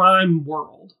the prime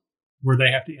world where they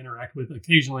have to interact with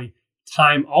occasionally,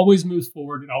 time always moves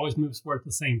forward. It always moves forward at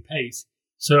the same pace.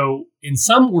 So in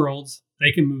some worlds,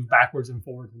 they can move backwards and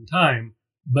forwards in time,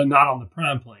 but not on the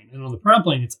prime plane. And on the prime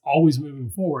plane, it's always moving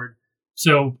forward.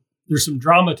 So there's some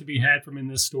drama to be had from in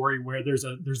this story where there's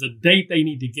a date they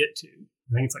need to get to.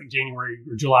 I think it's January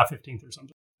or July 15th or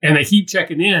something. And they keep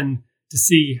checking in to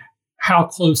see how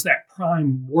close that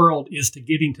prime world is to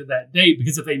getting to that date.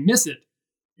 Because if they miss it,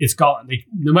 it's gone.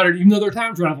 No matter, even though they're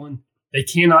time traveling, they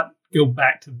cannot go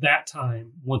back to that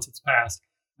time once it's passed.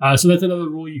 So that's another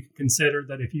rule you can consider,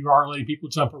 that if you are letting people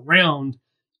jump around,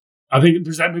 I think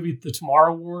there's that movie, The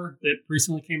Tomorrow War, that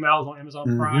recently came out on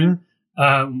Amazon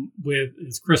Prime with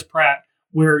Chris Pratt,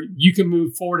 where you can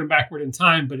move forward and backward in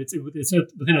time, but it's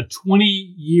within a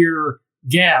 20-year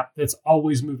gap that's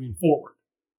always moving forward.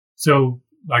 So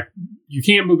you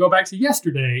can't go back to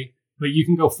yesterday, but you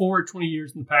can go forward 20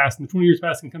 years in the past, and the 20 years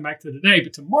past can come back to today.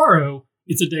 But tomorrow,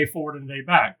 it's a day forward and a day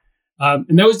back.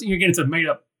 And those, again, it's a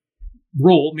made-up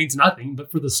rule. It means nothing,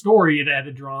 but for the story, it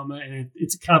added drama, and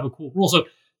it's kind of a cool rule. So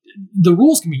the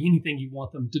rules can be anything you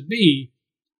want them to be.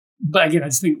 But again, I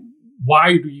just think,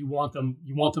 why do you want them?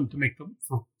 You want them to make them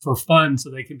for fun so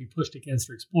they can be pushed against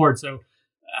or explored. So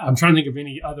I'm trying to think of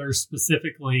any others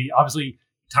specifically. Obviously,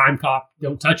 Time Cop,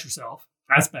 don't touch yourself.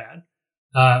 That's bad.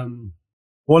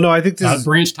 Well, no, I think this is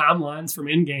branch timelines from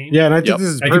Endgame. Yeah, and I think this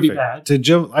is that perfect. could be bad. To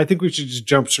jump, I think we should just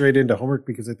jump straight into homework,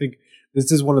 because I think this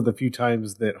is one of the few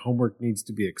times that homework needs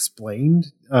to be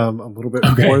explained a little bit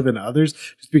more than others,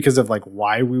 just because of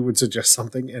why we would suggest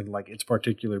something and its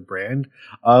particular brand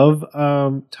of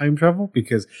time travel.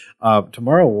 Because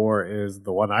Tomorrow War is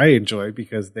the one I enjoy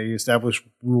because they established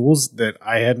rules that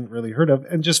I hadn't really heard of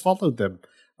and just followed them.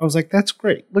 I was like, that's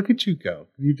great. Look at you go.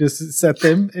 You just set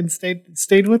them and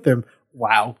stayed with them.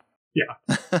 Wow.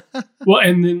 Yeah. Well,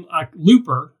 and then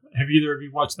Looper. Have either of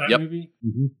you watched that movie?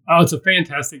 Mm-hmm. Oh, it's a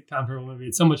fantastic time travel movie.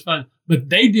 It's so much fun. But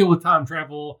they deal with time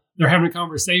travel. They're having a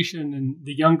conversation, and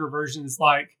the younger version is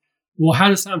like, well, how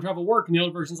does time travel work? And the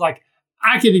older version is like,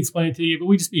 I could explain it to you, but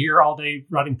we'd just be here all day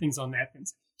writing things on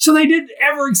napkins. So they didn't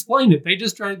ever explain it. They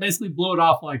just tried to basically blow it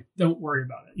off like, don't worry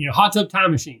about it. Hot tub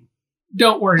time machine.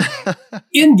 Don't worry about it.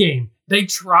 In game, they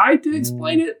tried to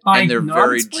explain it. And they're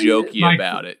very jokey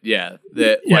about it. Yeah.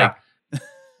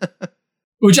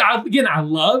 Which I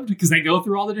loved because they go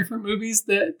through all the different movies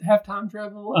that have time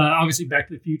travel. Obviously, Back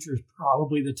to the Future is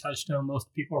probably the touchstone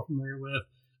most people are familiar with.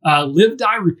 Live,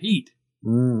 Die, Repeat,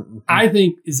 I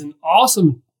think is an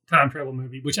awesome time travel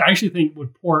movie, which I actually think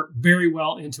would port very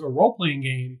well into a role-playing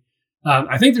game.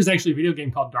 I think there's actually a video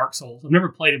game called Dark Souls. I've never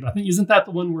played it, but I think isn't that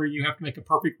the one where you have to make a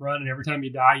perfect run and every time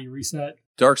you die, you reset?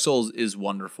 Dark Souls is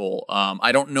wonderful.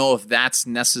 I don't know if that's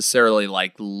necessarily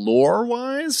like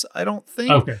lore-wise, I don't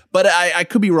think. Okay. But I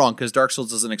could be wrong because Dark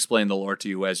Souls doesn't explain the lore to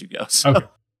you as you go. So. Okay.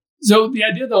 So the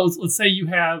idea, though, is let's say you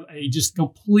have a just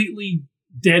completely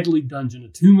deadly dungeon, a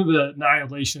Tomb of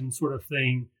Annihilation sort of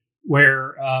thing,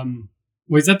 where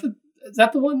is that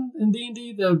the one in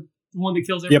D&D, the one that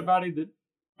kills everybody? Yep. That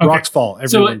okay. Rocks fall,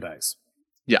 everyone dies.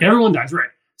 Yeah, everyone dies, right?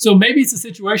 So maybe it's a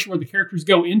situation where the characters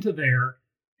go into there,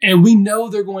 and we know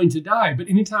they're going to die, but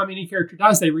anytime any character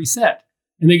dies, they reset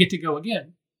and they get to go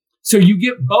again. So you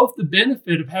get both the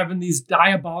benefit of having these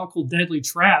diabolical, deadly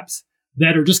traps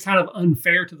that are just kind of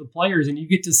unfair to the players, and you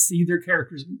get to see their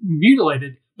characters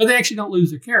mutilated, but they actually don't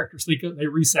lose their characters. So they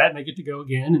reset and they get to go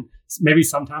again. And maybe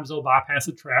sometimes they'll bypass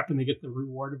a trap and they get the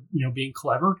reward of being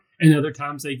clever. And other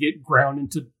times they get ground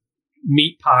into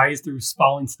meat pies through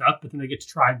falling stuff, but then they get to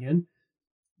try again.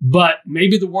 But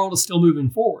maybe the world is still moving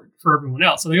forward for everyone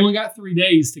else. So they only got 3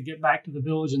 days to get back to the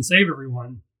village and save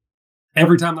everyone.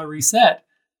 Every time they reset,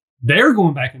 they're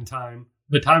going back in time,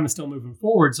 but time is still moving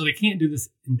forward. So they can't do this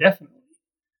indefinitely.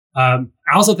 I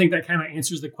also think that kind of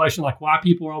answers the question, like why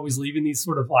people are always leaving these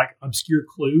sort of like obscure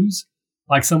clues.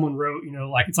 Like someone wrote,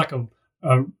 like it's like a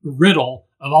riddle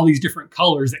of all these different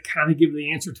colors that kind of give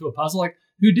the answer to a puzzle. Like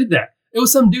who did that? It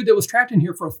was some dude that was trapped in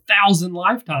here for 1,000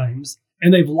 lifetimes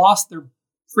and they've lost their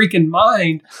freaking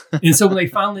mind. And so when they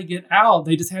finally get out,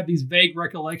 they just have these vague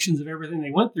recollections of everything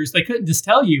they went through. So they couldn't just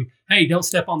tell you, hey, don't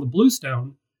step on the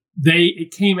bluestone.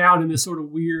 It came out in this sort of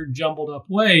weird jumbled up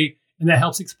way. And that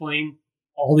helps explain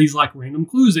all these like random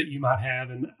clues that you might have.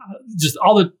 And just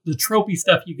all the tropey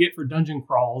stuff you get for dungeon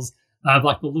crawls,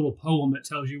 like the little poem that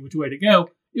tells you which way to go.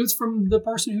 It was from the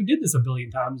person who did this 1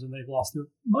 billion times and they've lost their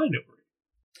mind over it.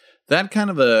 That kind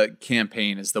of a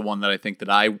campaign is the one that I think that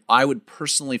I would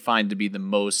personally find to be the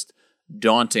most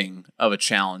daunting of a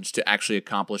challenge to actually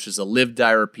accomplish as a Live,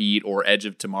 Die, Repeat or Edge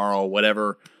of Tomorrow,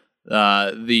 whatever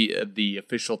the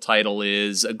official title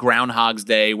is, a Groundhog's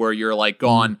Day, where you're like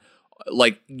gone,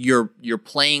 like you're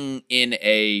playing in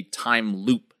a time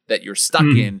loop that you're stuck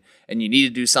in and you need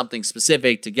to do something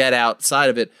specific to get outside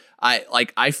of it.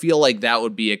 I feel like that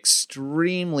would be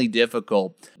extremely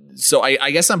difficult. So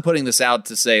I guess I'm putting this out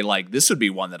to say like this would be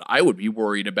one that I would be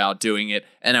worried about doing it,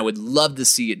 and I would love to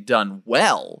see it done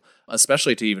well,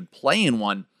 especially to even play in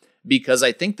one, because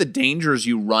I think the dangers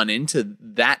you run into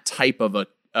that type of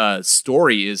a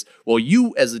story is, well,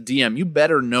 you as a DM, you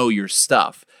better know your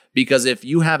stuff, because if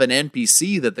you have an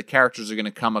NPC that the characters are going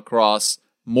to come across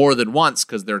more than once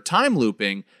because they're time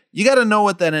looping, you got to know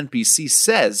what that NPC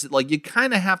says. Like you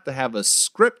kind of have to have a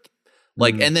script.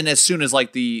 Like, and then as soon as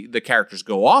like the characters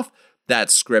go off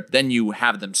that script, then you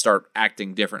have them start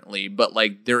acting differently. But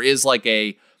like there is like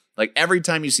every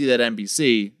time you see that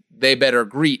NPC, they better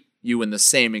greet you in the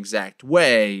same exact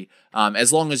way.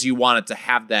 As long as you want it to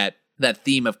have that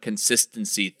theme of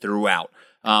consistency throughout.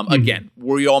 Again,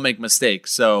 we all make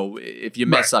mistakes. So if you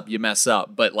mess up, you mess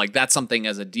up. But like that's something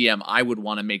as a DM, I would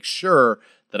want to make sure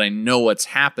that I know what's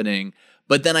happening.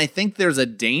 But then I think there's a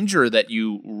danger that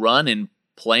you run in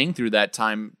playing through that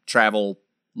time travel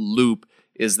loop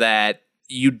is that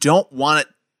you don't want it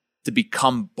to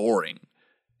become boring.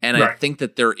 And I think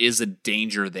that there is a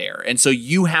danger there. And so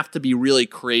you have to be really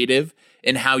creative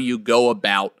in how you go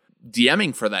about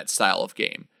DMing for that style of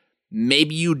game.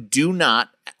 Maybe you do not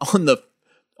on the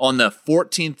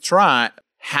 14th try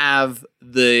have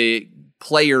the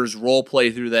players role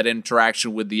play through that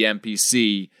interaction with the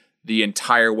NPC the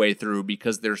entire way through,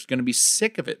 because they're going to be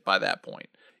sick of it by that point.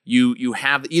 You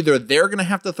have either they're going to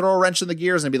have to throw a wrench in the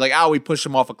gears and be like, we push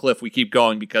him off a cliff, we keep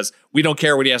going because we don't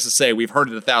care what he has to say, we've heard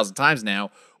it 1,000 times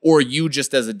now. Or you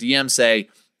just as a DM say,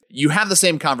 you have the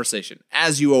same conversation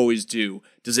as you always do.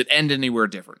 Does it end anywhere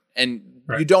different? And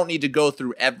you don't need to go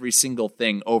through every single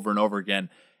thing over and over again.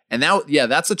 And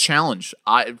that's a challenge.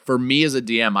 For me as a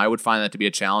DM, I would find that to be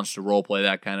a challenge to role play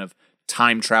that kind of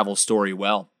time travel story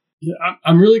well. Yeah,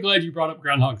 I'm really glad you brought up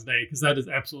Groundhog's Day, because that is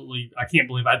absolutely, I can't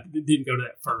believe I didn't go to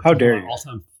that first. How dare you?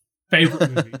 All-time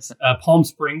favorite movies. Palm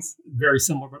Springs, very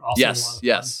similar, but also a lot of fun.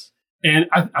 Yes. And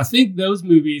I think those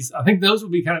movies,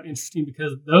 would be kind of interesting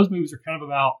because those movies are kind of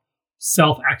about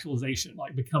self-actualization,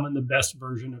 like becoming the best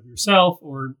version of yourself,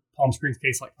 or Palm Springs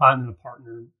case, like finding a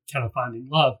partner, kind of finding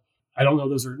love. I don't know,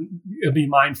 those are it'd be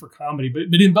mine for comedy,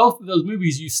 but in both of those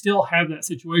movies, you still have that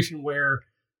situation where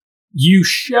you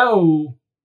show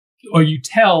or you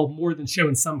tell more than show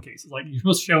in some cases. Like you're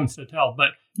supposed to show instead of tell,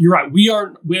 but you're right. We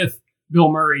aren't with Bill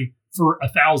Murray for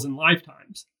 1,000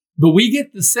 lifetimes, but we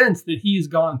get the sense that he has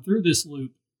gone through this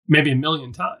loop maybe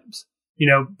 1,000,000 times,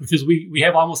 because we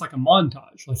have almost like a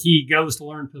montage. Like he goes to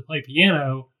learn to play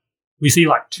piano. We see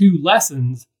like 2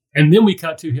 lessons, and then we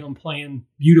cut to him playing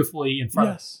beautifully in front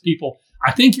of people.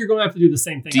 I think you're going to have to do the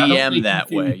same thing. DM that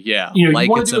way, yeah. You like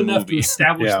want it's to do a enough movie. to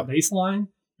establish the baseline,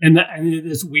 and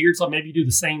it's weird. So maybe you do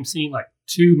the same scene like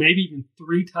 2, maybe even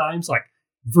 3 times, like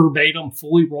verbatim,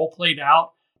 fully role played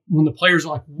out. When the players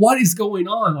are like, "What is going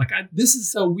on? Like, this is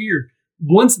so weird."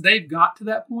 Once they've got to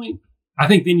that point, I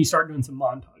think then you start doing some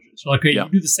montages. So like, you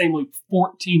do the same loop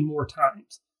 14 more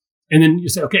times, and then you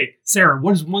say, "Okay, Sarah,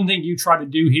 what is one thing you try to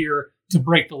do here to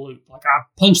break the loop?" Like, I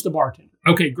punched the bartender.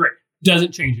 Okay, great.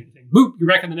 Doesn't change anything. Boop, you're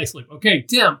back in the next loop. Okay,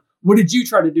 Tim, what did you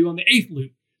try to do on the 8th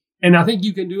loop? And I think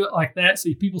you can do it like that, so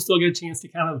people still get a chance to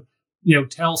kind of,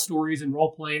 tell stories and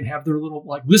role play and have their little,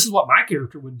 like, this is what my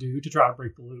character would do to try to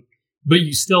break the loop. But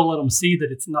you still let them see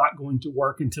that it's not going to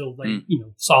work until they,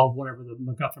 solve whatever the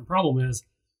MacGuffin problem is,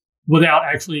 without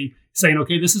actually saying,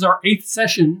 okay, this is our 8th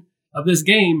session of this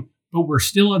game, but we're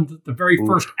still in the very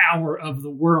first hour of the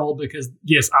world, because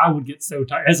yes, I would get so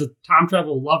tired. As a time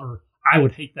travel lover, I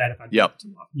would hate that if I did it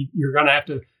too long. You're going to have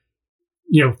to,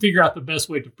 figure out the best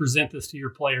way to present this to your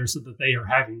players so that they are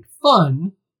having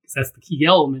fun, because that's the key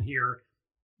element here,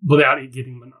 without it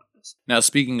getting monotonous. Now,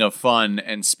 speaking of fun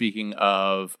and speaking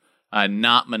of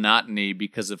not monotony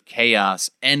because of chaos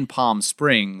and Palm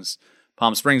Springs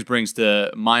brings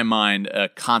to my mind a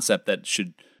concept that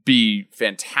should be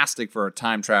fantastic for a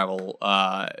time travel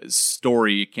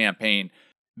story campaign.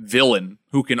 Villain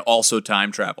who can also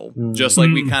time travel. Just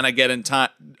like we kind of get in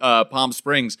Palm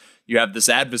Springs, you have this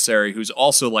adversary who's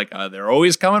also like, they're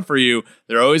always coming for you.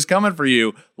 They're always coming for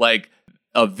you. Like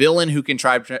a villain who can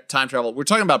time travel. We're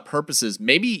talking about purposes.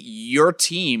 Maybe your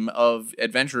team of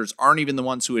adventurers aren't even the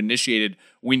ones who initiated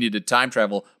we need to time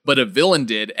travel, but a villain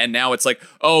did. And now it's like,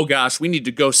 oh gosh, we need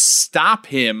to go stop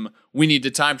him. We need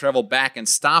to time travel back and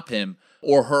stop him.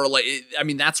 Or her, like, I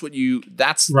mean, that's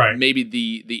right. Maybe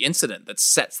the incident that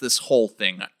sets this whole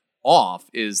thing off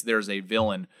is there's a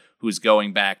villain who's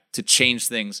going back to change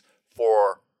things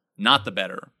for not the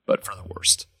better, but for the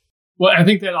worst. Well, I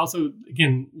think that also,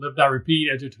 again, Live, Die, Repeat,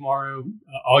 Edge of Tomorrow,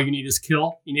 All You Need Is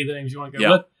Kill. You need the names you want to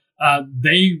go with.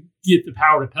 They get the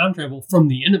power to time travel from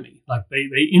the enemy. Like they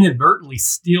inadvertently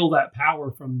steal that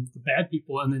power from the bad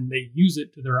people, and then they use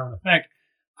it to their own effect.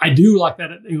 I do like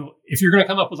that. If you're going to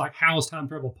come up with like, how is time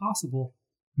travel possible?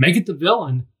 Make it the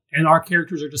villain, and our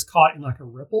characters are just caught in like a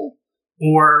ripple,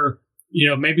 or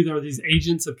maybe there are these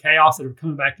agents of chaos that are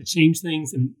coming back to change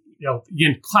things. And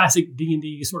again, classic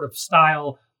D&D sort of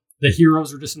style. The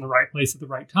heroes are just in the right place at the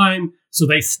right time, so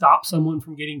they stop someone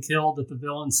from getting killed that the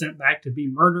villain sent back to be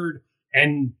murdered,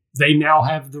 and they now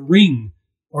have the ring,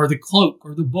 or the cloak,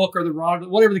 or the book, or the rod,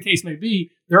 whatever the case may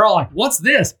be. They're all like, "What's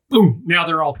this?" Boom! Now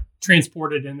they're all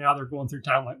transported, and now they're going through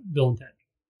time like Bill and Ted.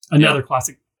 Another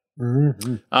classic.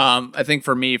 Mm-hmm. I think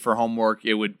for me, for homework,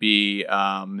 it would be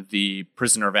the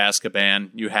Prisoner of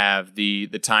Azkaban. You have the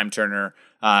Time Turner.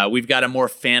 We've got a more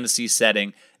fantasy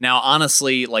setting. Now,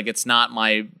 honestly, like, it's not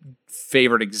my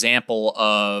favorite example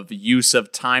of use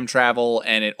of time travel,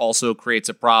 and it also creates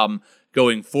a problem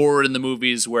going forward in the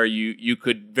movies where you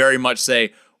could very much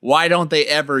say, why don't they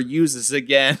ever use this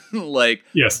again?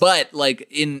 Yes. But like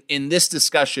in this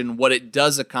discussion, what it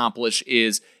does accomplish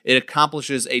is it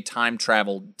accomplishes a time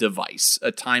travel device,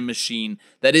 a time machine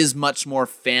that is much more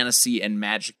fantasy and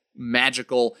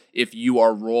magical if you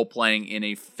are role playing in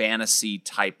a fantasy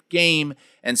type game.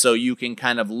 And so you can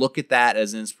kind of look at that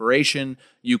as inspiration.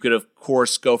 You could, of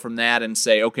course, go from that and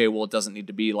say, okay, well, it doesn't need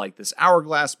to be like this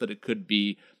hourglass, but it could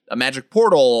be a magic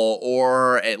portal,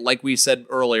 or like we said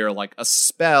earlier, like a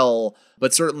spell.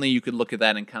 But certainly you could look at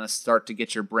that and kind of start to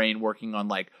get your brain working on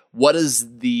like, what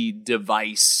is the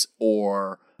device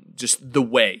or just the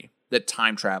way that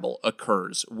time travel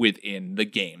occurs within the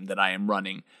game that I am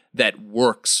running that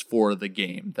works for the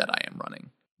game that I am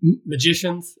running.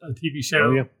 Magicians, a TV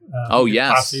show.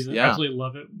 Yes. Season. I absolutely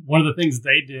love it. One of the things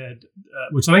they did,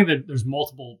 which I think that there's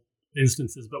multiple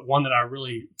instances, but one that I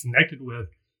really connected with,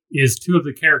 is 2 of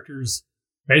the characters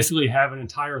basically have an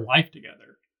entire life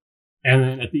together. And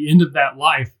then at the end of that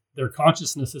life, their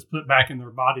consciousness is put back in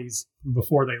their bodies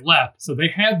before they left. So they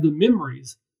have the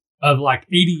memories of like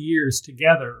 80 years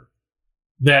together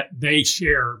that they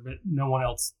share, but no one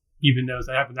else even knows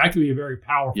that happened. That could be a very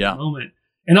powerful moment.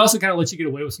 And also kind of lets you get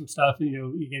away with some stuff. And,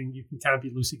 again, you can kind of be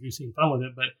loosey-goosey and fun with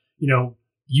it. But,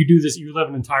 you do this, you live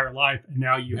an entire life, and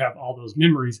now you have all those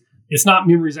memories. It's not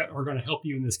memories that are going to help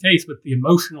you in this case, but the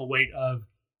emotional weight of,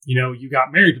 you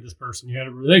got married to this person, you had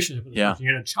a relationship with this person,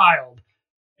 you had a child,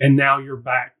 and now you're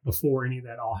back before any of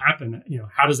that all happened.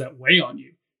 How does that weigh on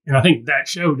you? And I think that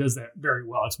show does that very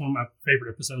well. It's one of my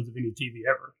favorite episodes of any TV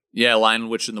ever. Yeah, Lion,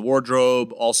 Witch, and the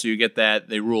Wardrobe. Also, you get that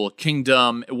they rule a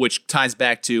kingdom, which ties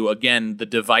back to, again, the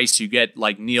device you get.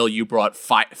 Like, Neil, you brought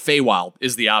Feywild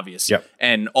is the obvious. Yep.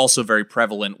 And also very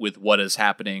prevalent with what is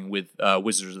happening with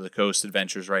Wizards of the Coast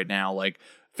adventures right now. Like,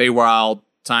 Feywild,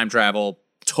 time travel,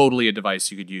 totally a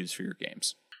device you could use for your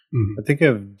games. I think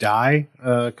of Die,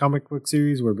 comic book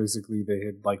series, where basically they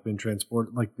had been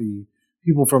transported, the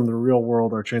people from the real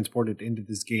world are transported into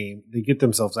this game. They get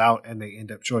themselves out and they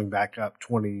end up showing back up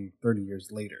 20, 30 years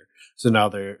later. So now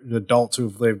they're the adults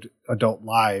who've lived adult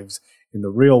lives in the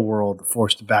real world,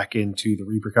 forced back into the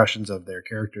repercussions of their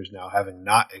characters now having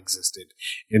not existed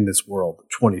in this world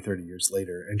 20, 30 years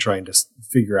later, and trying to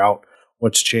figure out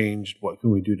what's changed, what can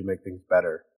we do to make things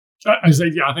better. I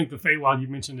think the Feywild, you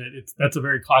mentioned it. That's a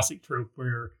very classic trope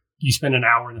where you spend an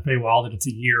hour in the Feywild and it's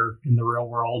a year in the real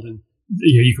world, and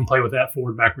you can play with that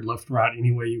forward, backward, left, right,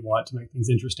 any way you want to make things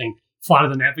interesting. Flight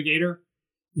of the Navigator.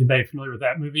 You may be familiar with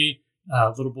that movie.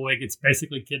 Little boy gets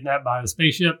basically kidnapped by a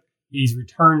spaceship. He's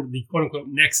returned the quote unquote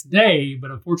next day, but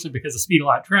unfortunately, because of speed of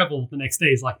light travel, the next day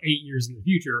is like 8 years in the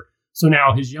future. So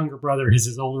now his younger brother,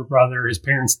 his older brother, his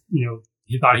parents,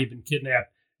 he thought he'd been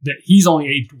kidnapped, that he's only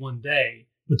aged 1 day,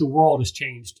 but the world has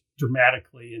changed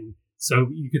dramatically. And so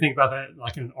you could think about that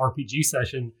like in an RPG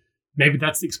session. Maybe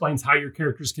that explains how your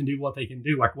characters can do what they can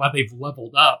do, like why they've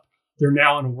leveled up. They're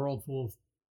now in a world full of,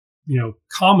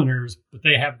 commoners, but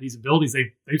they have these abilities.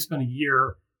 They've spent a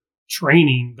year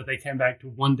training, but they came back to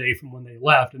 1 day from when they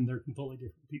left, and they're completely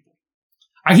different people.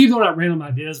 I keep throwing out random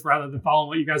ideas rather than following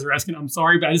what you guys are asking. I'm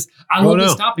sorry, but I love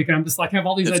this topic. And I'm just like, have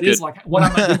all these ideas. Good. Like, what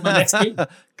am I doing my next game?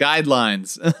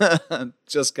 Guidelines.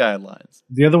 Just guidelines.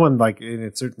 The other one, and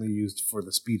it's certainly used for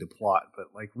the speed of plot, but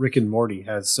Rick and Morty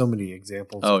has so many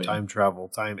examples of time travel,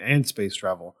 time and space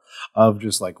travel, of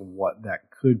just what that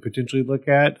could potentially look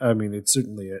at. I mean, it's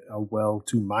certainly a well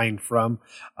to mine from.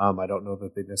 I don't know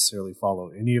that they necessarily follow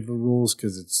any of the rules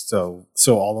because it's so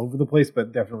all over the place,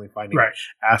 but definitely finding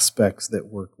aspects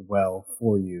that work well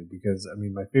for you. Because I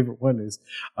mean, my favorite one is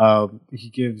he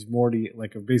gives Morty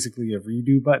basically a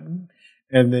redo button,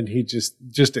 and then he just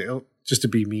to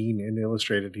be mean and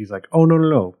illustrated, he's like, "Oh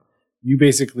no, you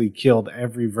basically killed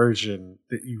every version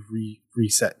that you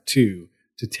reset to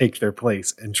take their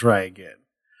place and try again."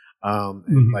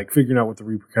 And figuring out what the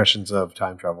repercussions of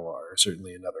time travel are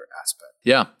certainly another aspect.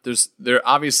 Yeah,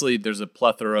 there's a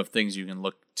plethora of things you can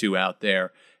look to out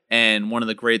there. And one of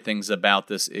the great things about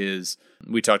this is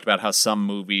we talked about how some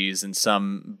movies and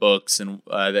some books and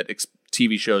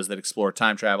TV shows that explore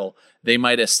time travel, they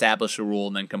might establish a rule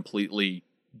and then completely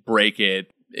break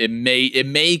it. It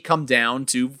may come down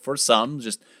to, for some,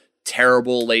 just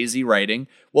terrible, lazy writing.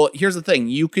 Well, here's the thing.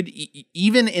 You could,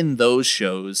 even in those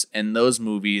shows and those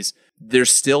movies, there's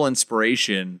still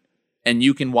inspiration, and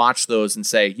you can watch those and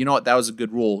say, you know what, that was a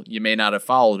good rule. You may not have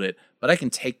followed it, but I can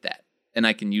take that and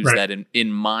I can use that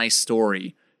in my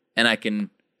story, and I can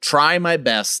try my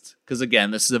best, because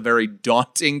again, this is a very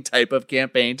daunting type of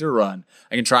campaign to run.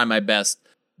 I can try my best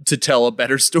to tell a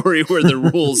better story where the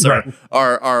rules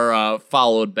are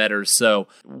followed better. So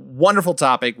wonderful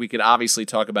topic. We could obviously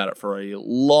talk about it for a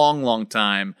long, long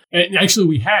time. And actually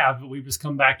we have, but we've just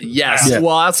come back to the past.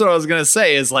 Well, that's what I was going to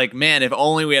say is man, if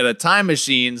only we had a time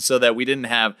machine so that we didn't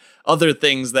have other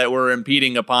things that were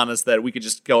impeding upon us, that we could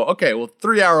just go, okay, well,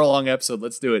 3-hour long episode,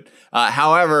 let's do it.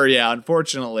 However,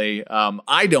 unfortunately,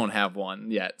 I don't have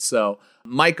one yet. So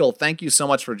Michael, thank you so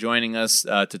much for joining us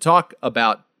to talk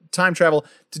about time travel,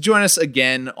 to join us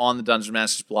again on the Dungeon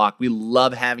Masters block. We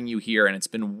love having you here, and it's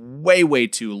been way, way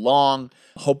too long.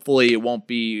 Hopefully it won't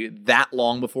be that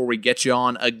long before we get you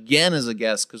on again as a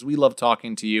guest, because we love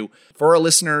talking to you. For our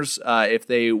listeners, if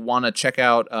they want to check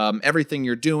out everything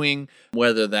you're doing,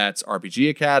 whether that's RPG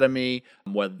Academy,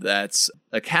 whether that's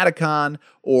Acadecon,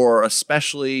 or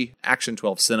especially Action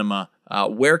 12 Cinema,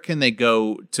 where can they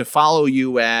go to follow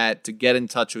you at, to get in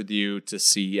touch with you, to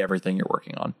see everything you're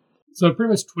working on? So pretty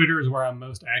much Twitter is where I'm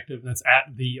most active. That's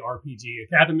at the RPG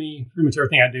Academy. Pretty much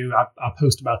everything I do, I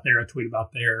post about there. I tweet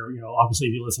about there. Obviously,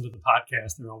 if you listen to the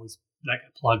podcast, they're always that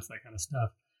plugs, that kind of stuff.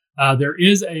 There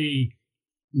is a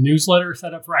newsletter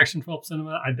set up for Action 12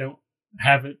 Cinema. I don't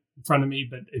have it in front of me,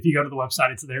 but if you go to the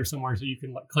website, it's there somewhere, so you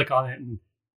can click on it, and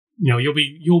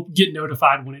you'll get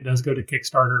notified when it does go to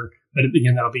Kickstarter. But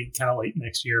again, that'll be kind of late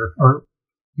next year or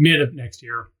mid of next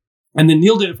year. And then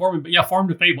Neil did it for me. But yeah, Farm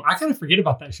to Fable. I kind of forget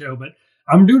about that show, but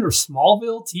I'm doing a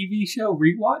Smallville TV show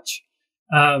rewatch.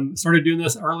 Started doing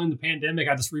this early in the pandemic.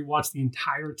 I just rewatched the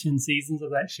entire 10 seasons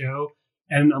of that show,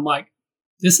 and I'm like,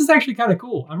 this is actually kind of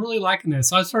cool. I'm really liking this.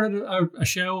 So I started a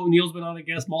show. Neil's been on a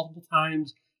guest multiple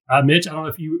times. Mitch, I don't know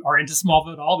if you are into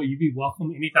Smallville at all, but you'd be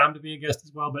welcome anytime to be a guest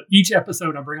as well. But each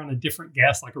episode, I bring on a different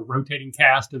guest, like a rotating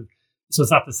cast of, so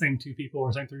it's not the same 2 people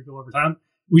or same 3 people every time.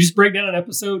 We just break down an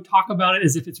episode, talk about it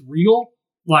as if it's real.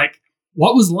 Like,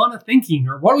 what was Lana thinking?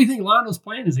 Or what do we think Lana's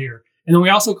plan is here? And then we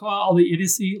also call out all the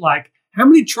idiocy, like, how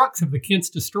many trucks have the Kents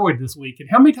destroyed this week? And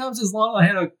how many times has Lana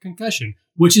had a concussion?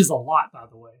 Which is a lot, by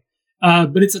the way.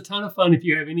 But it's a ton of fun. If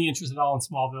you have any interest at all in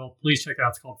Smallville, please check it out.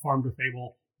 It's called Farm to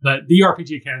Fable. But the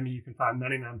RPG Academy, you can find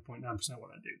 99.9%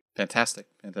 what I do. Fantastic.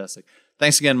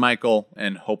 Thanks again, Michael,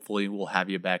 and hopefully we'll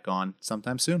have you back on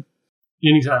sometime soon.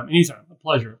 Anytime. A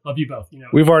pleasure. Love you both.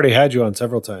 We've already had you on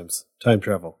several times. Time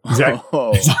travel. Exactly.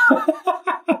 Oh.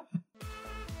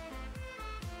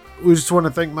 We just want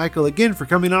to thank Michael again for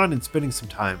coming on and spending some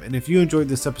time. And if you enjoyed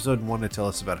this episode and want to tell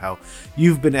us about how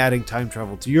you've been adding time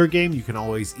travel to your game, you can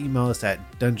always email us at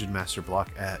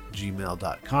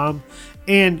dungeonmasterblock@gmail.com.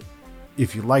 And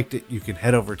if you liked it, you can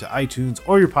head over to iTunes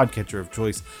or your podcatcher of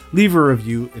choice, leave a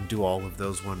review, and do all of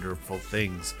those wonderful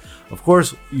things. Of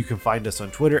course, you can find us on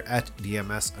Twitter at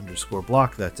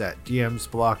DMS_block, that's at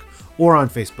DMsBlock, or on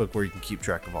Facebook, where you can keep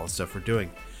track of all the stuff we're doing.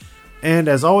 And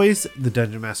as always, the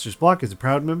Dungeon Masters Block is a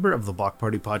proud member of the Block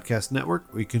Party Podcast Network,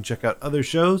 where you can check out other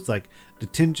shows like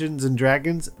Detentions and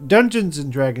Dragons, Dungeons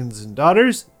and Dragons and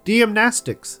Daughters,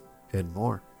 DMnastics, and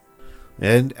more.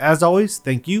 And as always,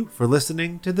 thank you for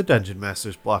listening to the Dungeon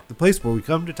Masters Block, the place where we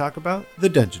come to talk about the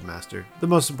Dungeon Master, the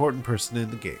most important person in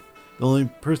the game, the only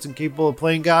person capable of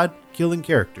playing God, killing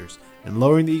characters, and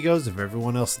lowering the egos of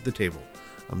everyone else at the table.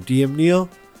 I'm DM Neil.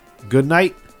 Good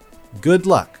night, good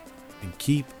luck, and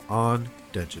keep on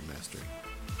Dungeon Mastering.